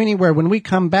not go anywhere. When we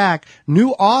come back,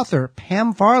 new author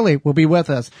Pam Farley will be with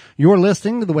us. You're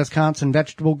listening to the Wisconsin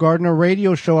Vegetable Gardener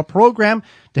Radio Show, a program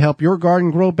to help your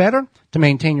garden grow better, to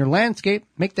maintain your landscape,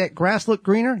 make that grass look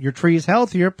greener, your trees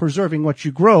healthier, preserving what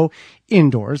you grow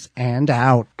indoors and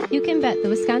out. You can bet the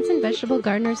Wisconsin Vegetable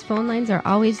Gardeners phone lines are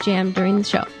always jammed during the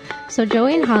show. So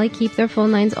Joey and Holly keep their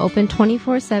phone lines open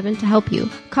 24/7 to help you.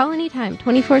 Call anytime,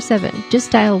 24/7.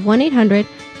 Just dial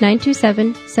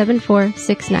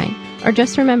 1-800-927-7469. Or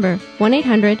just remember,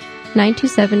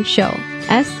 1-800-927-SHOW.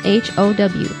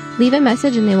 SHOW. Leave a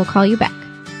message and they will call you back.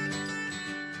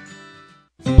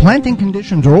 Planting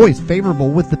conditions are always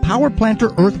favorable with the Power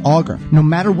Planter Earth Auger. No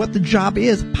matter what the job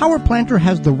is, Power Planter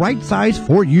has the right size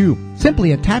for you.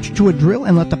 Simply attach to a drill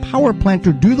and let the Power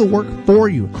Planter do the work for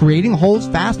you, creating holes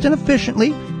fast and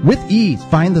efficiently with ease.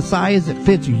 Find the size that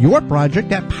fits your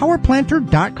project at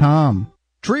PowerPlanter.com.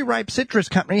 Tree Ripe Citrus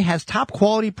Company has top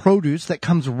quality produce that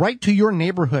comes right to your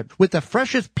neighborhood with the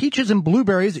freshest peaches and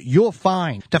blueberries you'll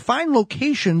find. To find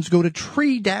locations, go to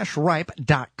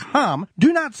tree-ripe.com.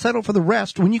 Do not settle for the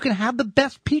rest when you can have the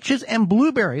best peaches and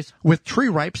blueberries with Tree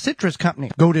Ripe Citrus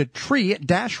Company. Go to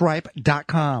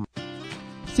tree-ripe.com.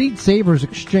 Seed Savers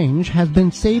Exchange has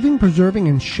been saving, preserving,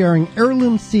 and sharing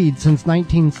heirloom seeds since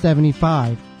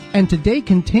 1975, and today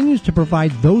continues to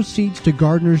provide those seeds to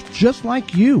gardeners just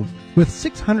like you. With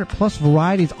 600-plus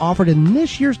varieties offered in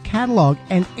this year's catalog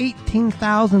and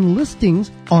 18,000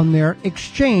 listings on their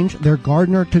exchange, their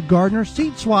gardener-to-gardener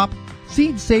seed swap,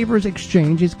 Seed Savers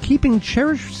Exchange is keeping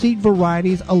cherished seed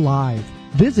varieties alive.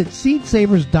 Visit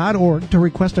seedsavers.org to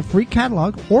request a free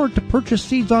catalog or to purchase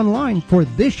seeds online for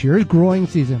this year's growing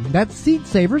season. That's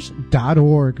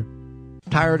seedsavers.org.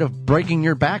 Tired of breaking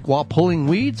your back while pulling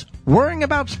weeds? Worrying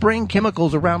about spraying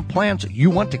chemicals around plants you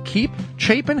want to keep?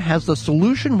 Chapin has the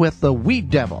solution with the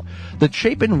Weed Devil. The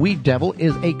Chapin Weed Devil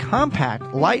is a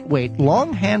compact, lightweight,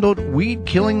 long-handled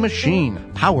weed-killing machine.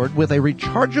 Powered with a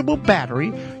rechargeable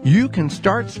battery, you can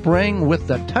start spraying with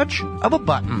the touch of a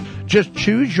button. Just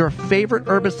choose your favorite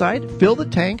herbicide, fill the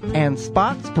tank, and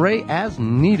spot spray as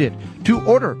needed. To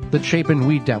order the Chapin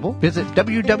Weed Devil, visit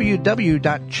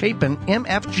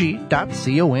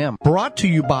www.chapinmfg.com. Brought to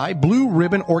you by Blue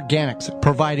Ribbon Organics,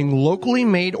 providing locally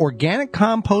made organic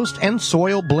compost and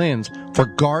soil blends for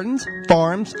gardens,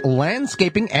 farms,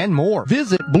 landscaping, and more.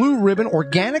 Visit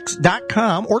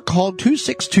BlueRibbonOrganics.com or call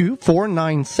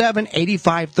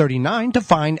 262-497-8539 to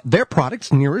find their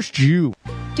products nearest you.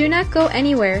 Do not go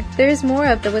anywhere. There is more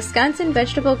of the Wisconsin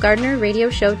Vegetable Gardener Radio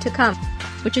Show to come,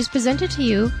 which is presented to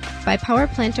you by Power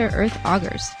Planter Earth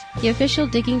Augers, the official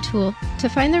digging tool. To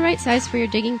find the right size for your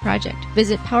digging project,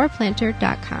 visit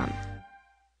PowerPlanter.com.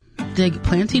 Dig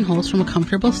planting holes from a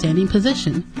comfortable standing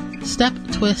position. Step,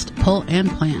 twist, pull,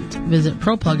 and plant. Visit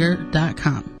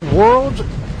ProPlugger.com. World's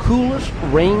coolest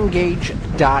rain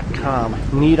gauge.com.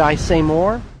 Need I say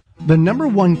more? The number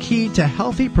one key to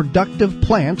healthy, productive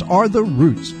plants are the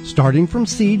roots. Starting from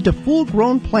seed to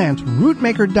full-grown plants,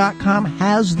 rootmaker.com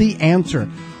has the answer.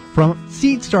 From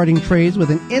seed starting trays with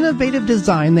an innovative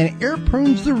design that air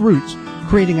prunes the roots,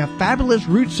 creating a fabulous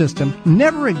root system,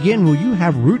 never again will you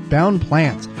have root-bound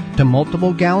plants. To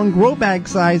multiple gallon grow bag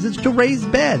sizes to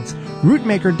raised beds,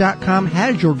 rootmaker.com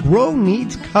has your grow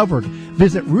needs covered.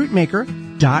 Visit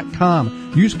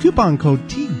rootmaker.com. Use coupon code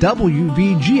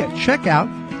TWVG at checkout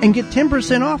and get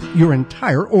 10% off your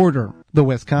entire order. The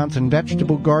Wisconsin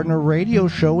Vegetable Gardener Radio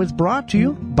Show is brought to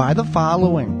you by the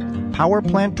following: Power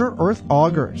Planter Earth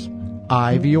Augers,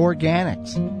 Ivy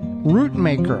Organics,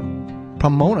 Rootmaker,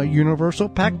 Pomona Universal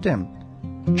Pectin,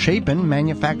 Chapin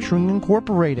Manufacturing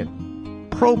Incorporated,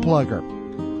 Pro Plugger,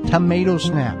 Tomato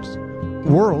Snaps,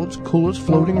 World's Coolest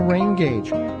Floating Rain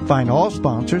Gauge. Find all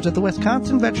sponsors at the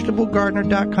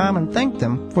WisconsinVegetableGardener.com and thank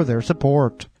them for their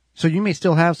support. So you may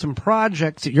still have some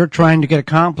projects that you're trying to get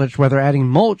accomplished, whether adding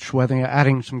mulch, whether you're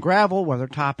adding some gravel, whether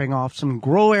topping off some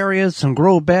grow areas, some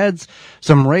grow beds,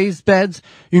 some raised beds.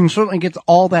 You can certainly get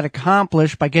all that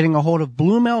accomplished by getting a hold of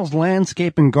Bluemel's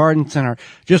Landscape and Garden Center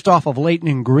just off of Layton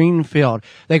and Greenfield.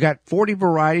 They got 40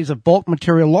 varieties of bulk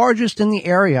material, largest in the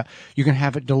area. You can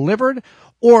have it delivered,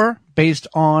 or based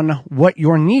on what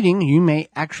you're needing, you may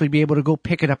actually be able to go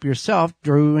pick it up yourself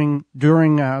during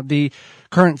the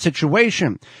current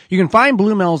situation. You can find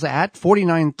Bluemel's at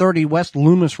 4930 West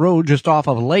Loomis Road, just off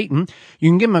of Layton. You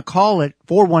can give them a call at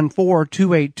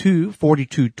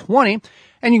 414-282-4220,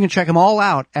 and you can check them all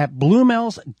out at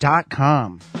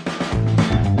bluemels.com.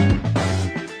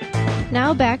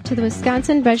 Now back to the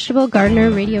Wisconsin Vegetable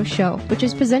Gardener Radio Show, which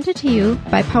is presented to you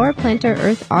by Power Planter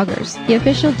Earth Augers, the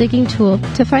official digging tool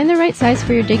to find the right size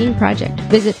for your digging project.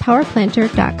 Visit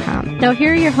powerplanter.com. Now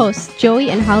here are your hosts, Joey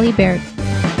and Holly Baird.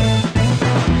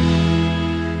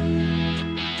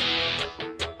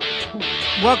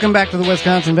 Welcome back to the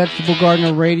Wisconsin Vegetable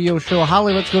Gardener Radio Show.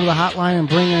 Holly, let's go to the hotline and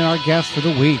bring in our guest for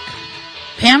the week.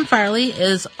 Pam Farley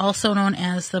is also known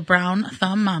as the Brown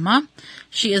Thumb Mama.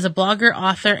 She is a blogger,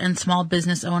 author, and small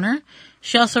business owner.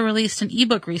 She also released an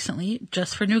ebook recently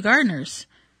just for new gardeners.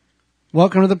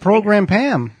 Welcome to the program,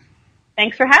 Pam.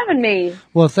 Thanks for having me.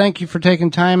 Well, thank you for taking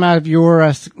time out of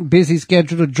your busy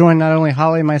schedule to join not only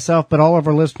Holly and myself, but all of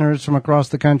our listeners from across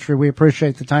the country. We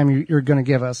appreciate the time you're going to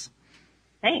give us.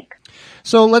 Thanks.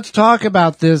 So let's talk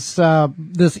about this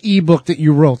ebook that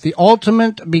you wrote, The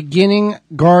Ultimate Beginning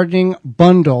Gardening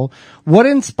Bundle. What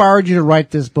inspired you to write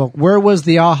this book? Where was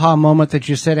the aha moment that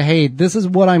you said, hey, this is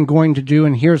what I'm going to do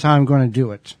and here's how I'm going to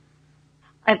do it?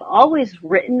 I've always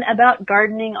written about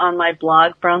gardening on my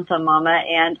blog, Brown Thumb Mama,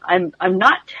 and I'm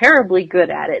not terribly good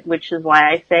at it, which is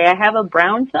why I say I have a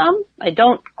brown thumb. I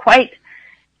don't quite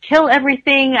kill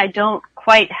everything. I don't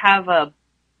quite have a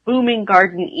booming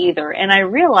garden either. And I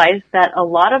realized that a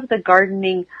lot of the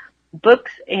gardening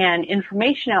books and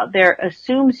information out there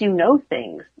assumes you know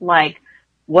things like,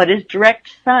 what is direct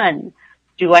sun?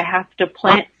 Do I have to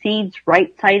plant seeds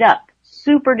right side up?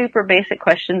 Super duper basic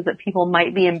questions that people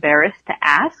might be embarrassed to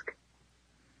ask.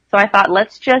 So I thought,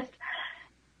 let's just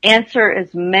answer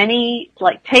as many,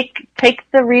 like take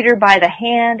the reader by the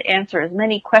hand, answer as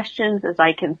many questions as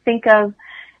I can think of,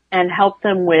 and help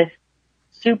them with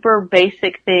super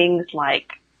basic things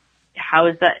like, how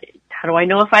do I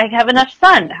know if I have enough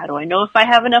sun? How do I know if I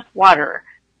have enough water?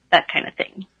 That kind of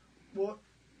thing.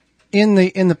 In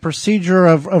the procedure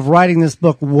of writing this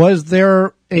book, was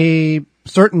there a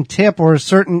certain tip or a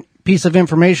certain piece of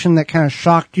information that kind of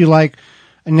shocked you, like,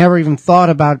 I never even thought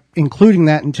about including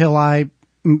that until I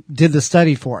did the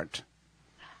study for it?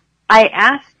 I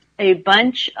asked a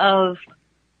bunch of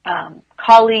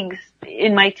colleagues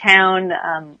in my town,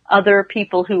 other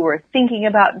people who were thinking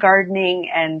about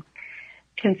gardening and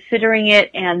considering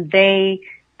it, and they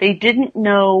didn't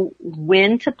know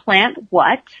when to plant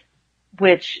what,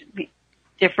 which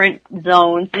different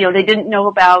zones, they didn't know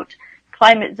about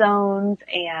climate zones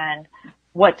and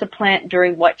what to plant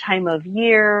during what time of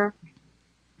year.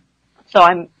 So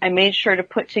I made sure to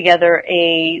put together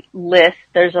a list.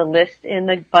 There's a list in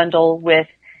the bundle with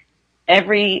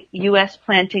every U.S.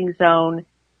 planting zone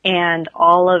and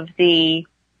all of the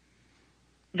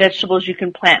vegetables you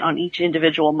can plant on each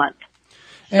individual month.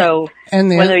 So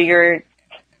and the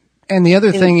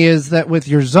other thing is that with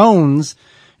your zones,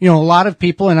 a lot of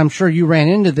people, and I'm sure you ran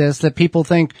into this, that people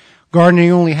think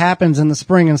gardening only happens in the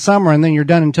spring and summer and then you're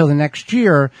done until the next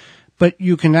year, but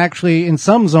you can actually, in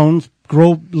some zones,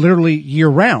 grow literally year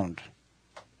round.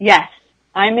 Yes.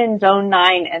 I'm in zone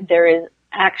 9 and there is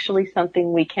actually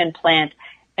something we can plant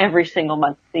every single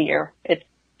month of the year. It's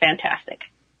fantastic.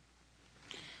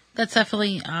 That's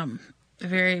definitely a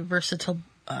very versatile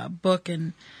book,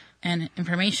 and and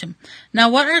information. Now,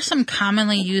 what are some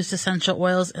commonly used essential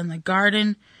oils in the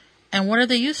garden, and what are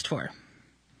they used for?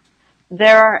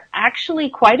 There are actually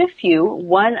quite a few.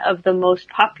 One of the most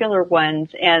popular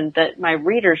ones, and that my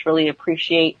readers really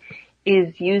appreciate,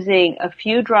 is using a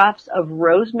few drops of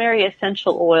rosemary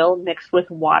essential oil mixed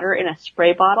with water in a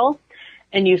spray bottle,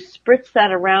 and you spritz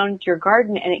that around your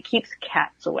garden, and it keeps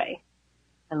cats away.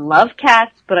 I love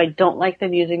cats, but I don't like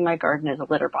them using my garden as a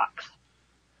litter box.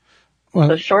 Well,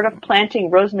 so short of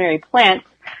planting rosemary plants,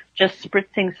 just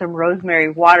spritzing some rosemary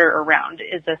water around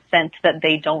is a scent that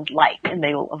they don't like and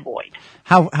they will avoid.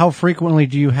 How frequently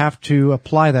do you have to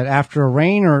apply that? After a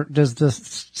rain, or does the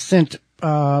scent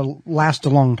last a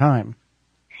long time?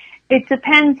 It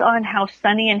depends on how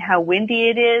sunny and how windy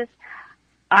it is.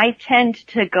 I tend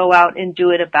to go out and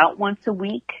do it about once a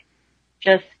week.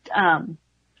 Just,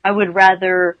 I would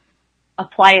rather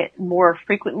apply it more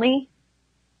frequently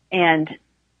and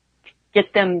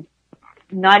get them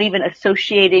not even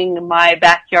associating my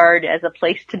backyard as a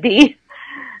place to be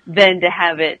than to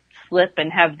have it slip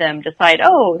and have them decide,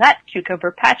 oh, that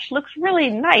cucumber patch looks really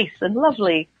nice and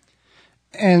lovely.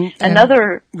 And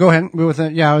another, go ahead with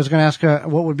it. Yeah, I was going to ask,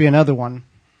 what would be another one?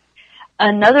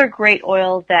 Another great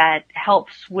oil that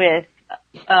helps with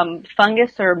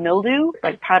fungus or mildew,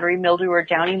 like powdery mildew or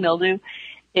downy mildew,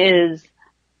 is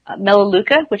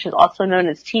Melaleuca, which is also known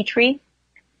as tea tree.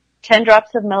 10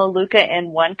 drops of Melaleuca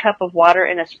and 1 cup of water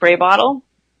in a spray bottle.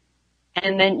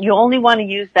 And then you only want to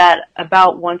use that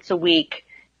about once a week.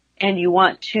 And you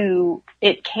want to,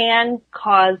 it can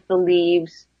cause the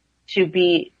leaves to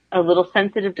be a little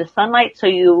sensitive to sunlight, so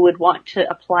you would want to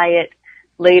apply it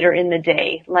later in the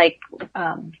day, like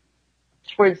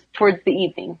towards the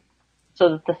evening, so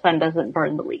that the sun doesn't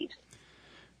burn the leaves.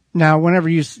 Now, whenever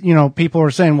people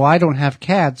are saying, well, I don't have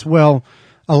cats. Well,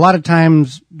 a lot of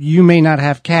times you may not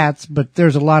have cats, but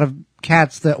there's a lot of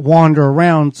cats that wander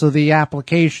around. So the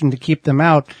application to keep them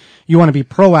out, you want to be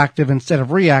proactive instead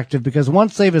of reactive, because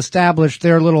once they've established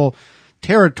their little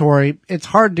territory, it's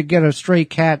hard to get a stray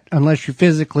cat unless you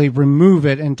physically remove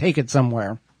it and take it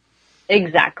somewhere.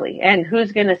 Exactly. And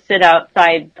who's going to sit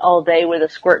outside all day with a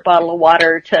squirt bottle of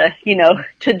water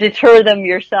to deter them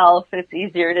yourself? It's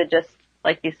easier to just,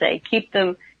 like you say, keep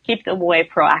them away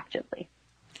proactively.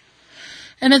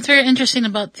 And it's very interesting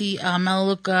about the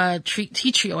Melaleuca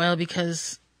tea tree oil,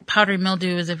 because powdery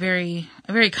mildew is a very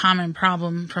common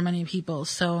problem for many people.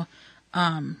 So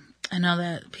I know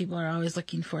that people are always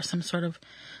looking for some sort of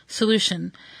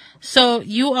solution. So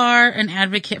you are an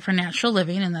advocate for natural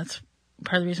living, and that's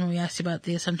part of the reason we asked you about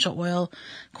the essential oil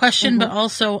question. Mm-hmm. But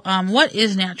also, what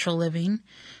is natural living?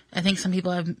 I think some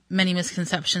people have many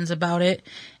misconceptions about it.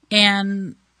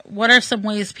 And what are some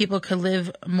ways people could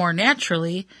live more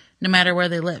naturally, no matter where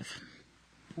they live?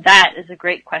 That is a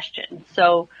great question.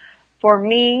 So for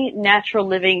me, natural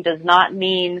living does not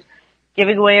mean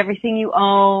giving away everything you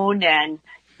own and,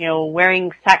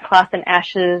 wearing sackcloth and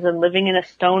ashes and living in a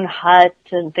stone hut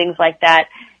and things like that.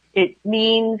 It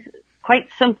means, quite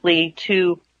simply,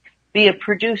 to be a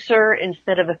producer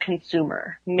instead of a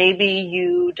consumer. Maybe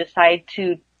you decide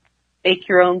to bake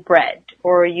your own bread,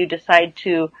 or you decide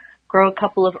to grow a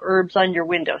couple of herbs on your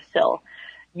windowsill.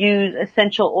 Use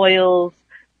essential oils,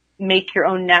 make your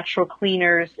own natural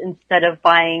cleaners instead of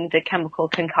buying the chemical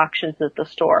concoctions at the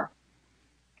store.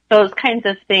 Those kinds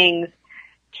of things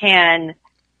can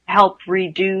help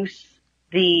reduce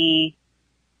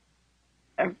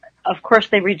of course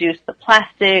they reduce the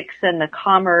plastics and the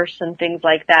commerce and things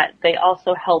like that. They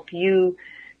also help you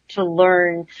to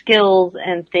learn skills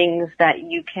and things that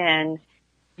you can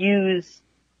use.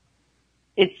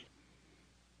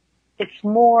 It's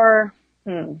more,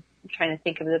 I'm trying to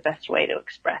think of the best way to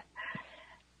express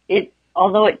it.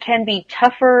 Although it can be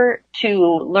tougher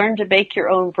to learn to bake your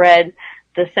own bread,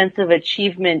 the sense of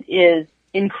achievement is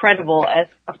incredible as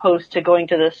opposed to going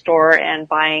to the store and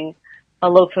buying a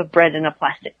loaf of bread in a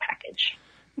plastic package.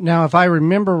 Now, if I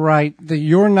remember right, that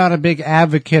you're not a big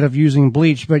advocate of using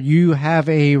bleach, but you have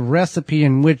a recipe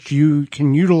in which you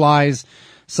can utilize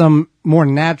some more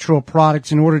natural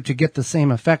products in order to get the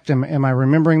same effect. Am I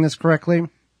remembering this correctly?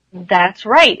 That's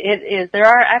right. It is. There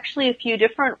are actually a few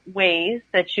different ways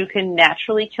that you can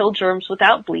naturally kill germs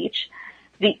without bleach.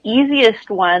 The easiest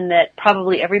one that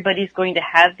probably everybody's going to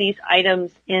have these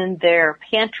items in their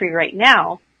pantry right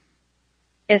now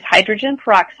is hydrogen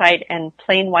peroxide and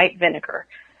plain white vinegar.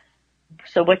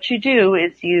 So what you do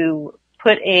is you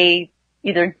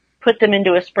either put them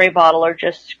into a spray bottle or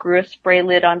just screw a spray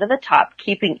lid onto the top,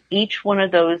 keeping each one of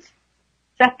those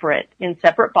in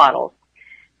separate bottles.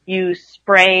 You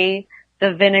spray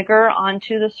the vinegar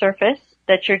onto the surface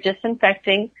that you're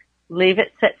disinfecting, leave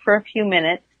it sit for a few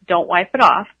minutes, don't wipe it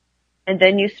off, and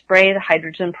then you spray the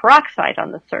hydrogen peroxide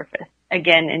on the surface.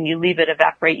 Again, and you leave it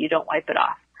evaporate, you don't wipe it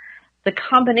off. The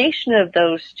combination of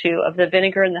those two, of the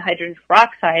vinegar and the hydrogen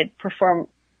peroxide,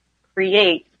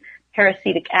 create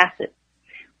peracetic acid,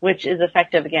 which is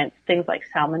effective against things like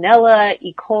salmonella,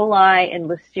 E. coli, and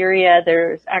listeria.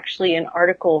 There's actually an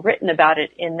article written about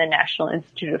it in the National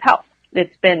Institute of Health.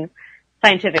 It's been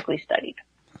scientifically studied.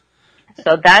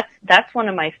 So that's one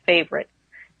of my favorites.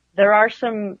 There are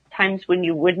some times when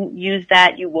you wouldn't use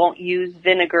that. You won't use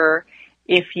vinegar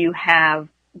if you have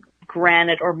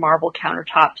granite or marble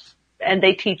countertops. And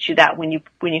they teach you that when you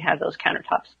have those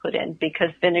countertops put in, because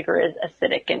vinegar is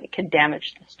acidic and it can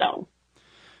damage the stone.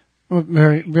 Well,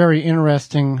 very, very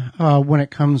interesting when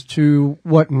it comes to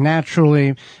what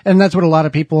naturally, and that's what a lot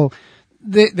of people,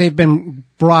 they've been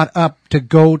brought up to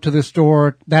go to the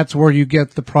store. That's where you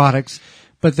get the products.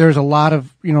 But there's a lot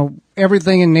of,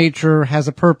 everything in nature has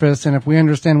a purpose. And if we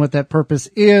understand what that purpose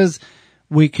is,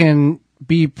 we can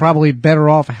be probably better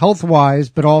off health-wise,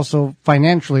 but also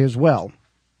financially as well.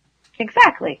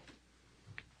 Exactly.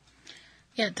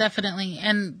 Yeah, definitely.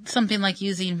 And something like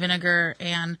using vinegar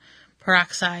and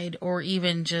peroxide, or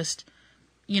even just,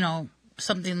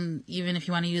 something, even if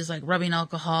you want to use like rubbing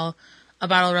alcohol, a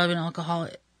bottle of rubbing alcohol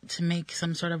to make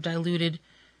some sort of diluted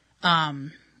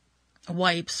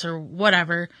wipes or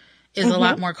whatever, is a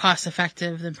lot more cost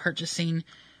effective than purchasing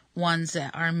ones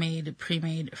that are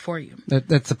pre-made for you.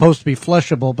 That's supposed to be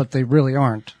flushable, but they really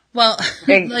aren't. Well,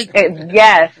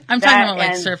 yes. I'm talking about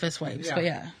like surface wipes, but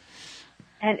yeah.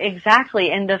 And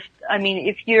exactly. And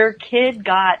if your kid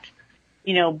got,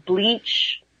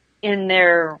 bleach in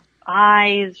their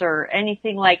eyes or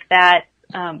anything like that,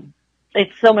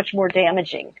 it's so much more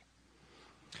damaging.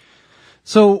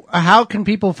 So how can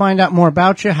people find out more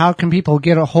about you? How can people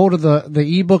get a hold of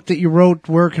the ebook that you wrote?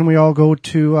 Where can we all go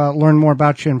to learn more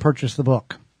about you and purchase the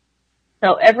book?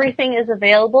 So everything is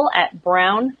available at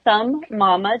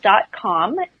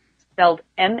brownthumbmama.com, spelled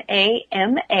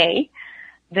M-A-M-A.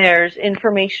 There's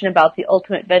information about the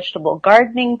Ultimate Vegetable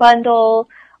Gardening Bundle,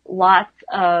 lots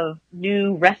of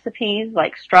new recipes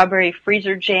like strawberry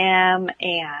freezer jam,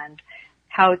 and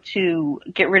how to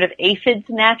get rid of aphids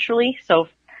naturally. So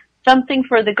something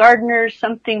for the gardeners,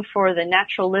 something for the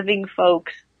natural living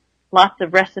folks, lots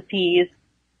of recipes,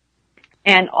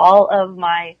 and all of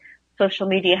my social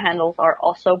media handles are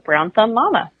also Brown Thumb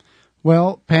Mama.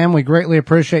 Well, Pam, we greatly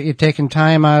appreciate you taking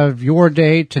time out of your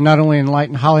day to not only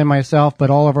enlighten Holly and myself,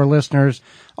 but all of our listeners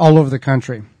all over the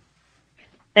country.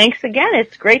 Thanks again.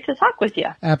 It's great to talk with you.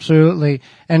 Absolutely.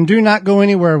 And do not go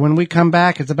anywhere. When we come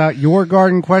back, it's about your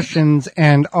garden questions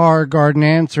and our garden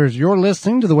answers. You're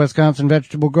listening to the Wisconsin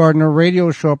Vegetable Gardener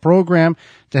Radio Show program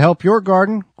to help your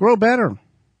garden grow better.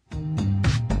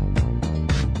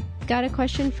 Got a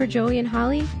question for Joey and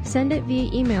Holly? Send it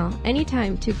via email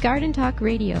anytime to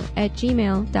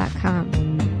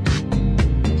gardentalkradio@gmail.com.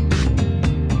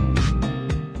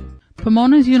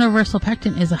 Pomona's Universal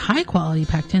Pectin is a high-quality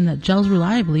pectin that gels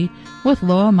reliably with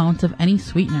low amounts of any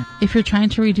sweetener. If you're trying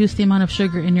to reduce the amount of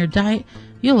sugar in your diet,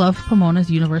 you'll love Pomona's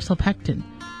Universal Pectin.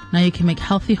 Now you can make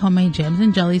healthy homemade jams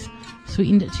and jellies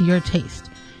sweetened to your taste.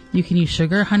 You can use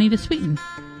sugar or honey to sweeten.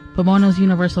 Pomona's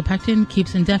Universal Pectin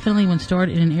keeps indefinitely when stored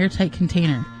in an airtight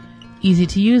container. Easy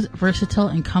to use, versatile,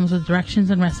 and comes with directions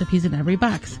and recipes in every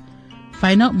box.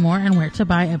 Find out more and where to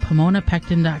buy at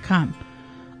PomonaPectin.com.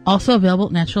 Also available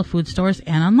at natural food stores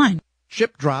and online.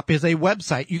 Chip Drop is a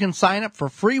website you can sign up for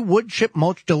free wood chip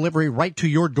mulch delivery right to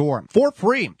your door. For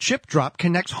free, Chip Drop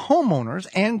connects homeowners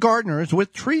and gardeners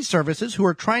with tree services who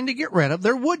are trying to get rid of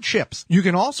their wood chips. You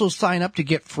can also sign up to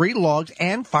get free logs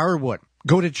and firewood.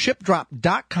 Go to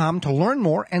chipdrop.com to learn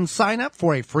more and sign up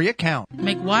for a free account.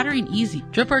 Make watering easy.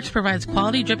 DripWorks provides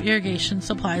quality drip irrigation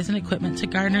supplies and equipment to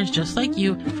gardeners just like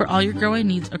you for all your growing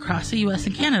needs across the U.S.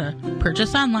 and Canada.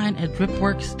 Purchase online at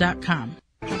dripworks.com.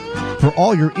 For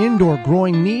all your indoor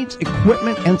growing needs,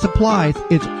 equipment, and supplies,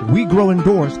 it's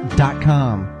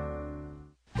WeGrowIndoors.com.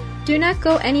 Do not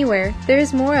go anywhere. There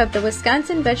is more of the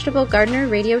Wisconsin Vegetable Gardener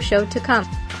Radio Show to come,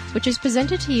 which is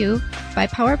presented to you by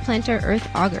Power Planter Earth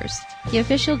Augers, the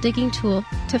official digging tool.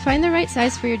 To find the right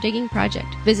size for your digging project,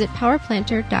 visit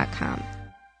powerplanter.com.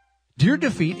 Deer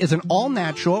Defeat is an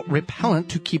all-natural repellent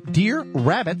to keep deer,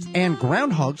 rabbits, and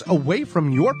groundhogs away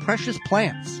from your precious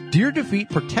plants. Deer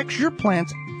Defeat protects your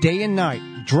plants day and night,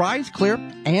 dries clear,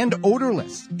 and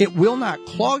odorless. It will not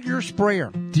clog your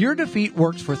sprayer. Deer Defeat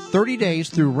works for 30 days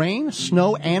through rain,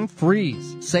 snow, and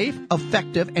freeze. Safe,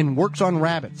 effective, and works on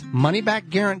rabbits. Money-back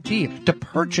guarantee. To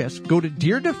purchase, go to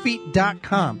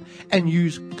DeerDefeat.com and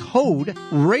use code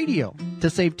RADIO to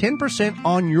save 10%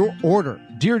 on your order.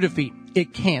 Deer Defeat.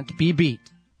 It can't be beat.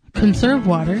 Conserve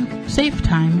water, save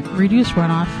time, reduce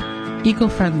runoff,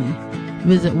 eco-friendly.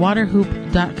 Visit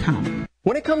waterhoop.com.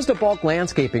 When it comes to bulk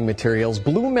landscaping materials,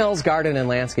 Blue Mills Garden and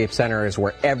Landscape Center is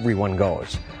where everyone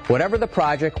goes. Whatever the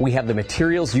project, we have the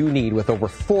materials you need with over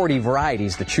 40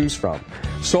 varieties to choose from.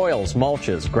 Soils,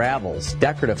 mulches, gravels,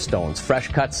 decorative stones, fresh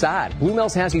cut sod. Blue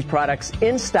Mills has these products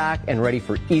in stock and ready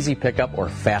for easy pickup or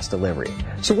fast delivery.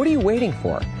 So what are you waiting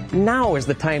for? Now is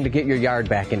the time to get your yard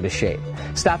back into shape.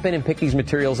 Stop in and pick these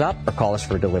materials up or call us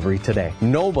for delivery today.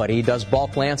 Nobody does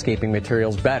bulk landscaping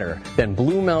materials better than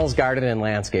Blue Mills Garden and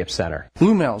Landscape Center.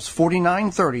 Blue Mills,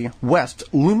 4930 West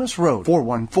Loomis Road,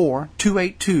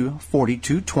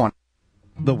 414-282-4220.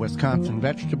 The Wisconsin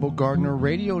Vegetable Gardener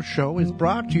Radio Show is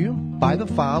brought to you by the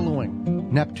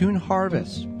following: Neptune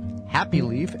Harvest, Happy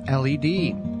Leaf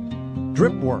LED,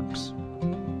 Dripworks,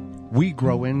 We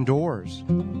Grow Indoors,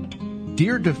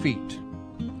 Deer Defeat,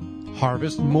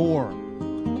 Harvest More,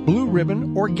 Blue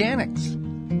Ribbon Organics,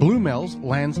 Blue Mills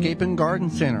Landscape and Garden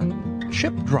Center,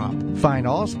 Chip Drop. Find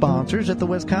all sponsors at the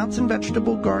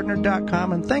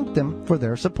WisconsinVegetableGardener.com and thank them for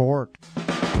their support.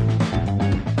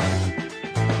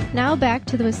 Now back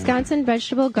to the Wisconsin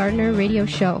Vegetable Gardener Radio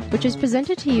Show, which is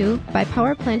presented to you by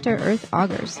Power Planter Earth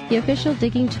Augers, the official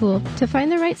digging tool. To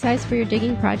find the right size for your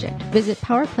digging project, visit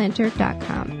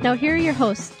powerplanter.com. Now here are your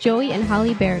hosts, Joey and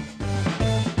Holly Baird.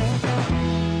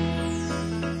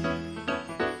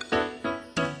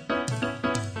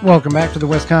 Welcome back to the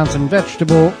Wisconsin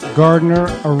Vegetable Gardener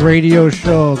Radio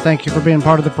Show. Thank you for being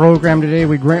part of the program today.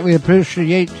 We greatly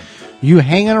appreciate you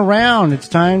hanging around. It's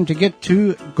time to get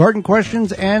to garden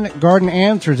questions and garden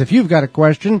answers. If you've got a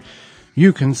question,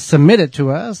 you can submit it to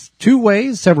us two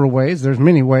ways, several ways. There's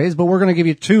many ways, but we're going to give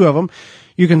you two of them.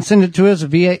 You can send it to us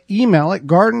via email at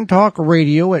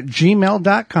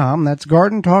gardentalkradio@gmail.com. That's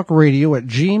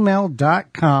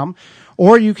gardentalkradio@gmail.com.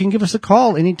 Or you can give us a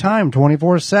call anytime,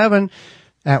 24/7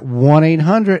 at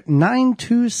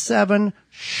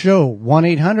 1-800-927-SHOW,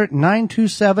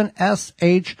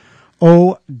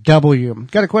 1-800-927-SHOW.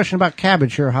 Got a question about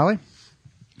cabbage here, Holly?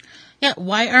 Yeah,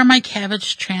 why are my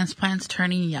cabbage transplants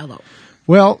turning yellow?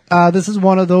 Well, this is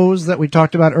one of those that we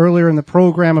talked about earlier in the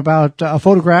program about a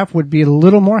photograph would be a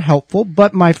little more helpful.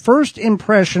 But my first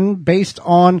impression, based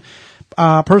on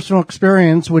personal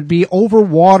experience, would be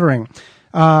overwatering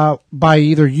by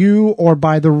either you or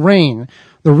by the rain.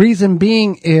 The reason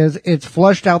being is it's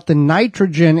flushed out the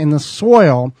nitrogen in the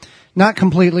soil, not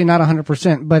completely, not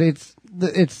 100%, but it's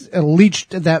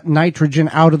leached that nitrogen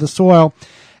out of the soil.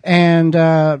 And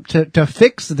to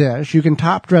fix this, you can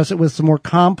top dress it with some more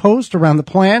compost around the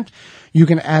plant. You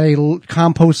can add a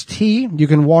compost tea. You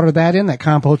can water that in. That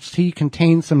compost tea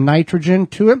contains some nitrogen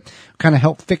to it, kind of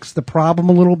help fix the problem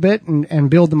a little bit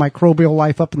and build the microbial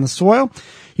life up in the soil.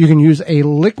 You can use a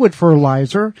liquid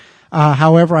fertilizer.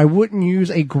 However, I wouldn't use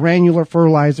a granular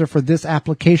fertilizer for this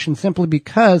application simply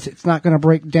because it's not going to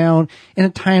break down in a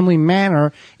timely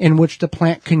manner in which the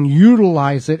plant can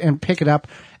utilize it and pick it up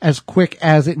as quick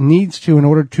as it needs to in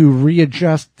order to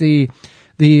readjust the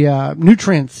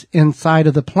nutrients inside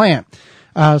of the plant.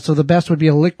 So the best would be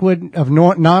a liquid of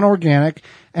non-organic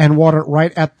and water it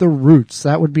right at the roots.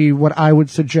 That would be what I would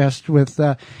suggest with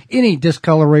any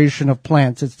discoloration of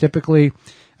plants. It's typically,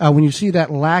 when you see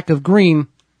that lack of green,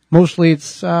 mostly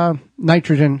it's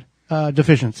nitrogen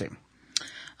deficiency.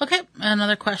 Okay,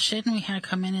 another question we had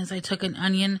come in is I took an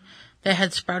onion that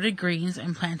had sprouted greens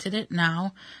and planted it.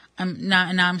 Now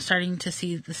I'm starting to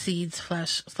see the seeds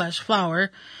slash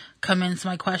flower come in. So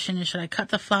my question is, should I cut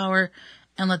the flower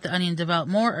and let the onion develop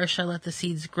more, or should I let the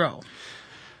seeds grow?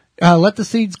 Let the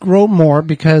seeds grow more,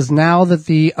 because now that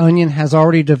the onion has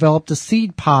already developed a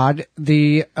seed pod,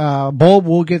 the bulb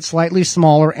will get slightly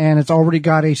smaller, and it's already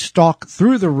got a stalk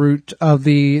through the root of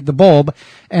the bulb,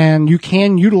 and you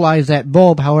can utilize that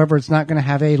bulb. However, it's not going to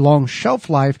have a long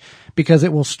shelf life because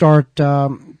it will start,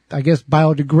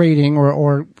 biodegrading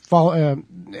or fall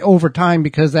over time,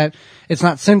 because it's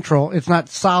not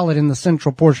solid in the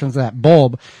central portions of that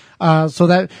bulb. So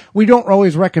that we don't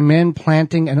always recommend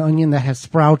planting an onion that has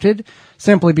sprouted,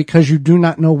 simply because you do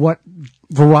not know what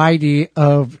variety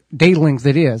of day length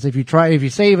it is. If you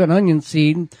save an onion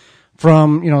seed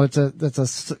from,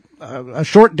 that's a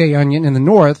short day onion in the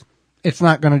north, it's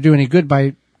not going to do any good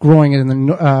by growing it in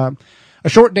the, a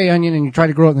short day onion, and you try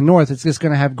to grow it in the north, it's just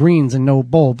going to have greens and no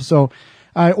bulb. So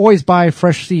I always buy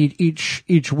fresh seed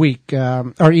each week,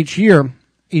 or each year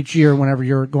whenever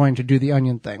you're going to do the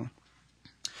onion thing.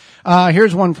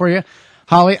 Here's one for you,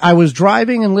 Holly. I was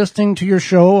driving and listening to your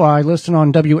show. I listened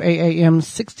on WAAM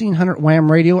 1600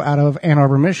 Wham Radio out of Ann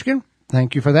Arbor, Michigan.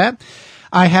 Thank you for that.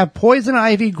 I have poison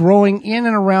ivy growing in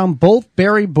and around both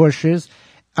berry bushes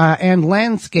and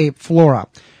landscape flora.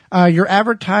 Your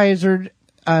advertiser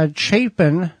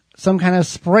Chapin, some kind of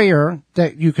sprayer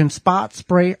that you can spot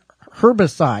spray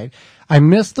herbicide. I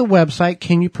missed the website.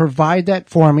 Can you provide that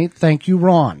for me? Thank you,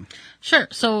 Ron. Sure.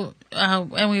 So,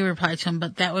 and we replied to him,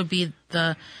 but that would be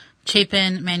the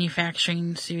Chapin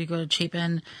Manufacturing. So you go to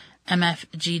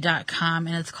chapinmfg.com,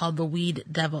 and it's called the Weed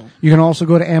Devil. You can also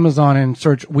go to Amazon and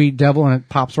search Weed Devil, and it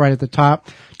pops right at the top.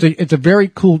 So it's a very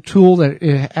cool tool that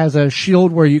it has a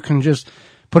shield where you can just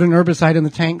put an herbicide in the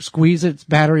tank, squeeze it, it's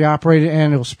battery operated,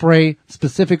 and it'll spray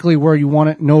specifically where you want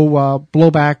it. No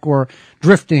blowback or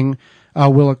drifting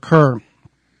will occur.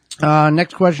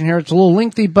 Next question here. It's a little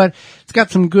lengthy, but it's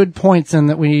got some good points in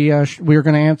that we are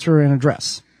going to answer and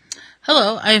address.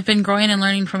 Hello, I've been growing and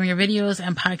learning from your videos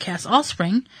and podcasts all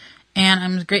spring, and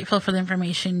I'm grateful for the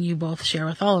information you both share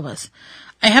with all of us.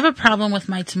 I have a problem with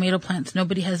my tomato plants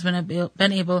nobody has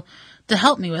been able to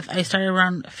help me with. I started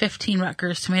around 15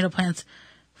 Rutgers tomato plants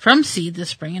from seed this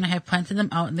spring, and I have planted them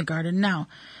out in the garden now.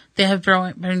 They have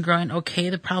been growing okay.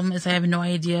 The problem is I have no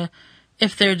idea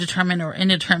if they're determinate or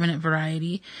indeterminate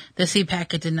variety. The seed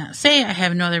packet did not say. I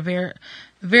have no other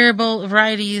variable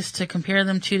varieties to compare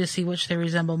them to see which they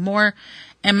resemble more.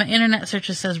 And my internet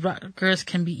search says Rutgers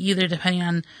can be either depending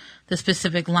on the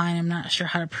specific line. I'm not sure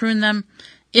how to prune them,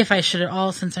 if I should at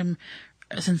all, since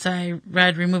I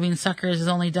read removing suckers is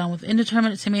only done with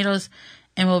indeterminate tomatoes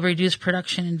and will reduce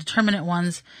production in determinate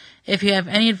ones. If you have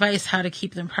any advice how to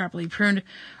keep them properly pruned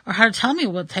or how to tell me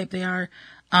what type they are,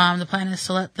 the plan is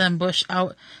to let them bush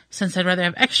out, since I'd rather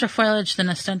have extra foliage than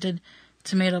a stunted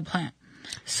tomato plant.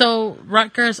 So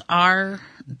Rutgers are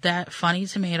that funny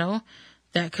tomato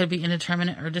that could be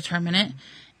indeterminate or determinate,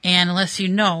 and unless you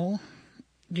know,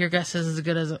 your guess is as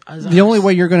good as ours. The only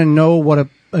way you're going to know what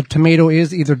a tomato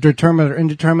is, either determinate or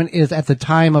indeterminate, is at the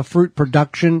time of fruit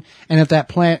production, and if that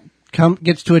plant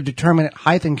gets to a determinate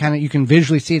height and you can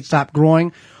visually see it stop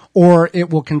growing, or it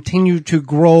will continue to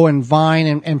grow and vine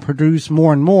and produce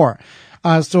more and more.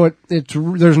 So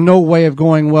there's no way of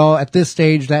going, well, at this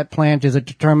stage, that plant is a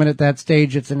determinate, that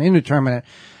stage, it's an indeterminate.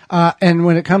 And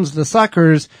when it comes to the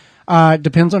suckers, it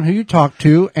depends on who you talk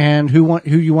to and who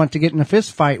you want to get in a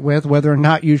fist fight with, whether or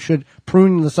not you should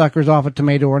prune the suckers off a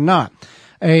tomato or not.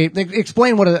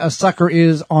 Explain what a sucker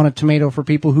is on a tomato for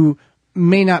people who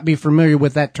may not be familiar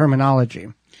with that terminology.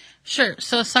 Sure.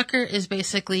 So a sucker is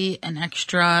basically an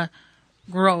extra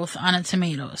growth on a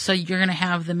tomato. So you're going to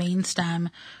have the main stem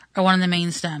or one of the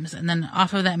main stems, and then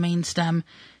off of that main stem,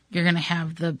 you're going to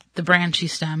have the branchy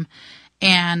stem,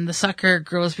 and the sucker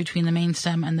grows between the main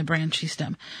stem and the branchy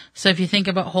stem. So if you think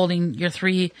about holding your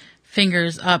 3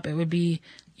 fingers up, it would be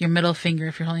your middle finger.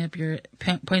 If you're holding up your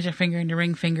pointer finger and your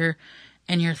ring finger,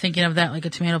 and you're thinking of that like a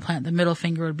tomato plant, the middle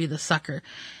finger would be the sucker.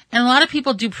 And a lot of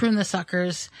people do prune the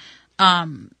suckers,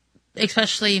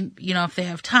 especially, if they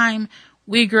have time.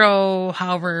 We grow,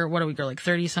 however, what do we grow, like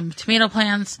 30-some tomato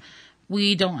plants.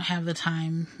 We don't have the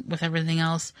time with everything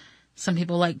else. Some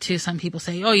people like to. Some people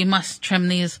say, oh, you must trim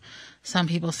these. Some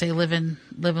people say live and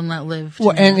let live.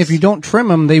 Well, and if you don't trim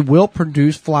them, they will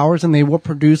produce flowers and they will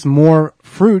produce more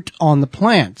fruit on the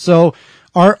plant. So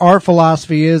our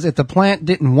philosophy is if the plant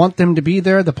didn't want them to be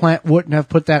there, the plant wouldn't have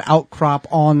put that outcrop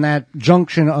on that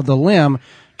junction of the limb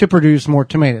to produce more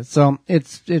tomatoes. So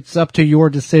it's up to your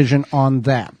decision on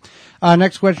that.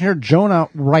 Next question here. Jonah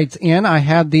writes in, I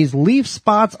had these leaf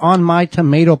spots on my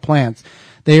tomato plants.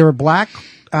 They are black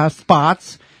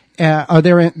spots. They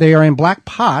are in black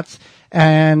pots.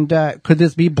 And could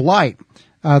this be blight?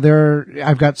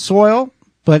 I've got soil,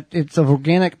 but it's of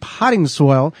organic potting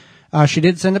soil. She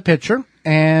did send a picture,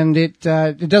 and it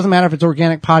doesn't matter if it's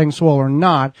organic potting soil or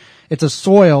not. It's a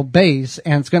soil base,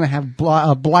 and it's going to have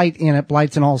blight in it.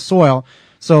 Blight's in all soil,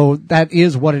 so that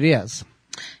is what it is.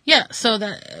 Yeah, so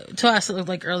that to us it looked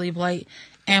like early blight,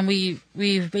 and we've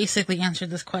basically answered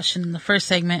this question in the first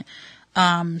segment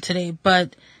today,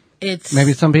 but it's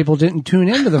maybe some people didn't tune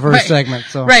into the first segment.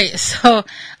 So right, so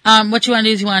what you want to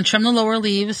do is you want to trim the lower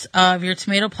leaves of your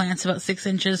tomato plants about 6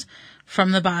 inches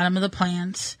from the bottom of the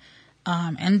plants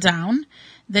and down.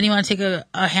 Then you want to take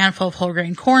a handful of whole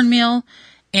grain cornmeal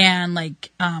and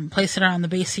place it around the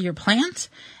base of your plant,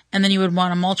 and then you would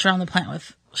want to mulch around the plant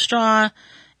with straw.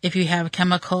 If you have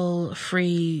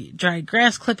chemical-free dried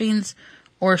grass clippings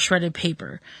or shredded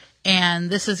paper. And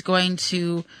this is going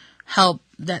to help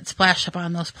that splash up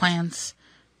on those plants,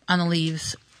 on the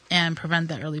leaves, and prevent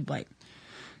that early blight.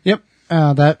 Yep,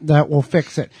 that will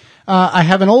fix it. I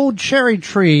have an old cherry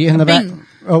tree in the back.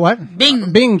 Oh, what?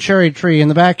 Bing cherry tree in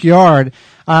the backyard.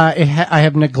 I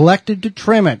have neglected to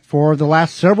trim it for the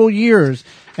last several years,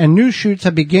 and new shoots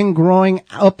have begun growing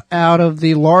up out of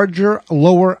the larger,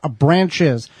 lower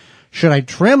branches. Should I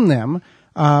trim them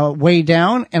way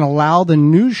down and allow the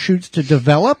new shoots to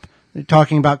develop. They're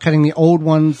talking about cutting the old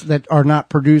ones that are not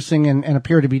producing and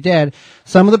appear to be dead.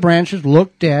 Some of the branches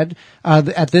look dead.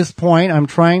 At this point, I'm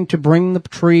trying to bring the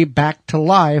tree back to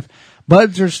life.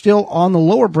 Buds are still on the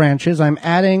lower branches. I'm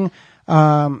adding,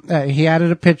 he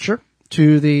added a picture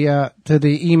to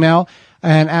the email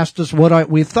and asked us what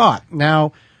we thought.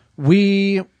 Now,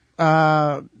 the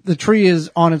tree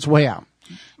is on its way out.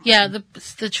 Yeah,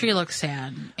 the tree looks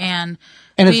sad, and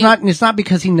it's not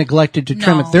because he neglected to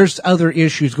trim it. There's other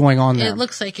issues going on there. It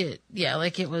looks like it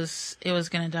was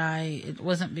going to die. It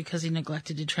wasn't because he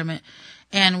neglected to trim it.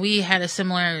 And we had a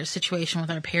similar situation with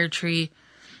our pear tree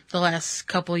the last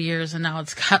couple of years, and now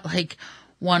it's got like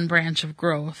one branch of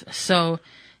growth. So,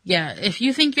 yeah, if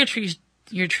you think your tree's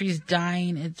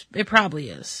dying, it probably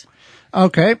is.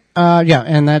 Okay. Yeah.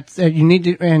 And that's, you need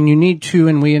to, and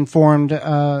we informed,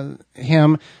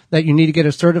 him that you need to get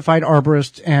a certified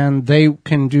arborist, and they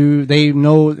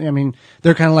know, I mean,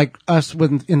 they're kind of like us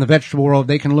in the vegetable world.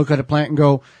 They can look at a plant and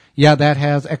go, yeah, that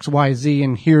has X, Y, Z,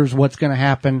 and here's what's going to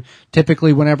happen.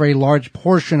 Typically, whenever a large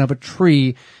portion of a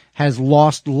tree has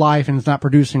lost life and is not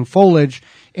producing foliage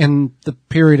in the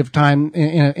period of time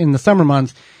in the summer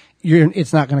months,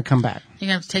 it's not going to come back. You're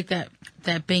going to have to take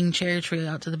that Bing cherry tree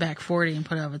out to the back 40 and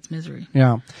put it out of its misery.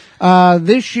 Yeah.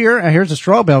 This year, here's a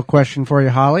straw bale question for you,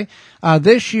 Holly.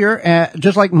 This year,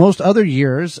 just like most other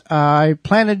years, I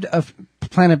planted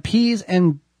peas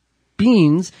and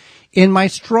beans in my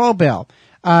straw bale,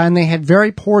 and they had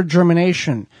very poor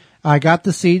germination. I got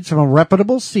the seeds from a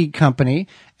reputable seed company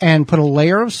and put a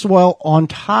layer of soil on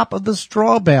top of the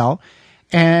straw bale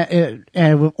and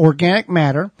with organic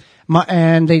matter.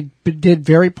 And they did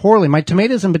very poorly. My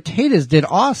tomatoes and potatoes did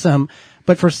awesome,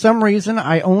 but for some reason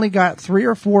I only got 3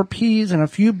 or 4 peas and a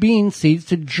few bean seeds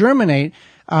to germinate,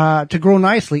 to grow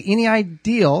nicely. Any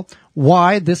idea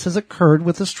why this has occurred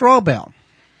with the straw bale?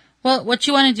 Well, what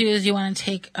you want to do is you want to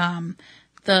take a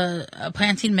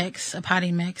planting mix, a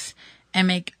potting mix, and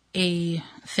make a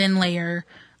thin layer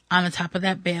on the top of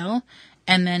that bale,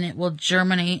 and then it will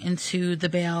germinate into the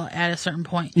bale at a certain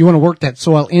point. You want to work that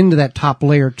soil into that top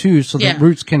layer too, so the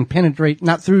roots can penetrate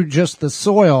not through just the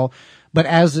soil, but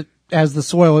as the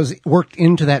soil is worked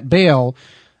into that bale,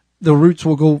 the roots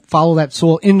will go follow that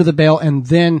soil into the bale, and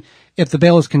then if the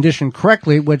bale is conditioned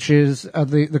correctly, which is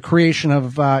the creation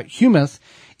of humus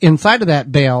inside of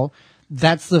that bale,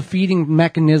 that's the feeding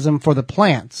mechanism for the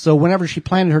plants. So whenever she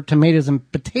planted her tomatoes and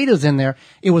potatoes in there,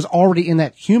 it was already in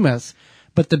that humus,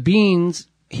 but the beans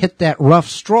hit that rough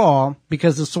straw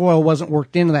because the soil wasn't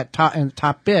worked into that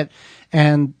top bit,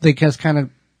 and they just kind of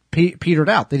petered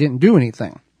out. They didn't do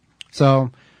anything.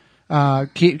 So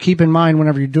keep in mind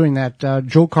whenever you're doing that.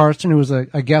 Joe Carson, who was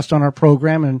a guest on our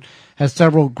program and has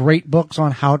several great books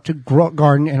on how to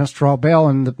garden in a straw bale,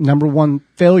 and the number one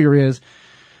failure is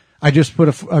I just put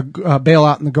a bale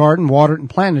out in the garden, water it, and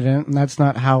planted in it, and that's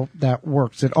not how that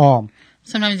works at all.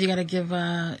 Sometimes you got to give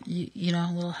a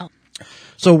little help.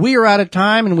 So we are out of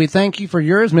time, and we thank you for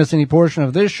yours. Miss any portion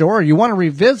of this show, or you want to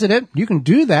revisit it, you can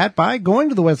do that by going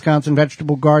to the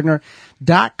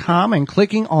WisconsinVegetableGardener.com and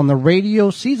clicking on the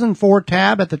Radio Season 4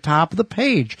 tab at the top of the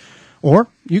page. Or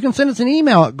you can send us an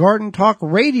email at Garden Talk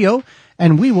Radio,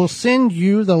 and we will send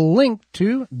you the link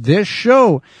to this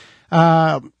show. You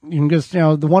can just,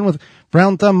 the one with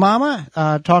Brown Thumb Mama,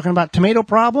 talking about tomato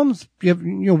problems.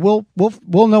 We'll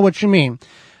know what you mean.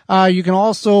 You can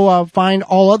also find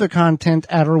all other content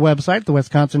at our website, the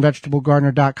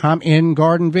WisconsinVegetableGardener.com, in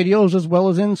garden videos as well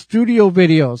as in studio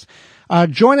videos.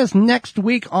 Join us next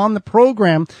week on the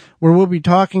program where we'll be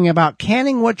talking about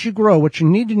canning what you grow, what you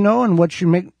need to know and what you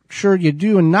make sure you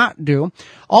do and not do.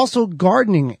 Also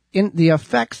gardening in the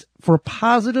effects for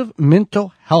positive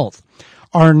mental health.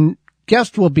 Our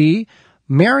guest will be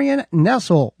Marion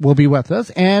Nessel will be with us,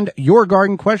 and your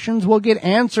garden questions will get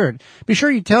answered. Be sure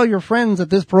you tell your friends that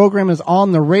this program is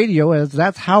on the radio, as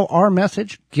that's how our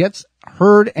message gets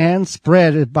heard and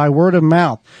spread by word of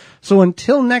mouth. So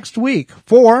until next week,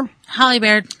 for Holly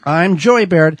Baird, I'm Joey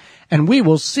Baird, and we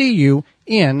will see you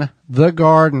in the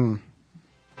garden.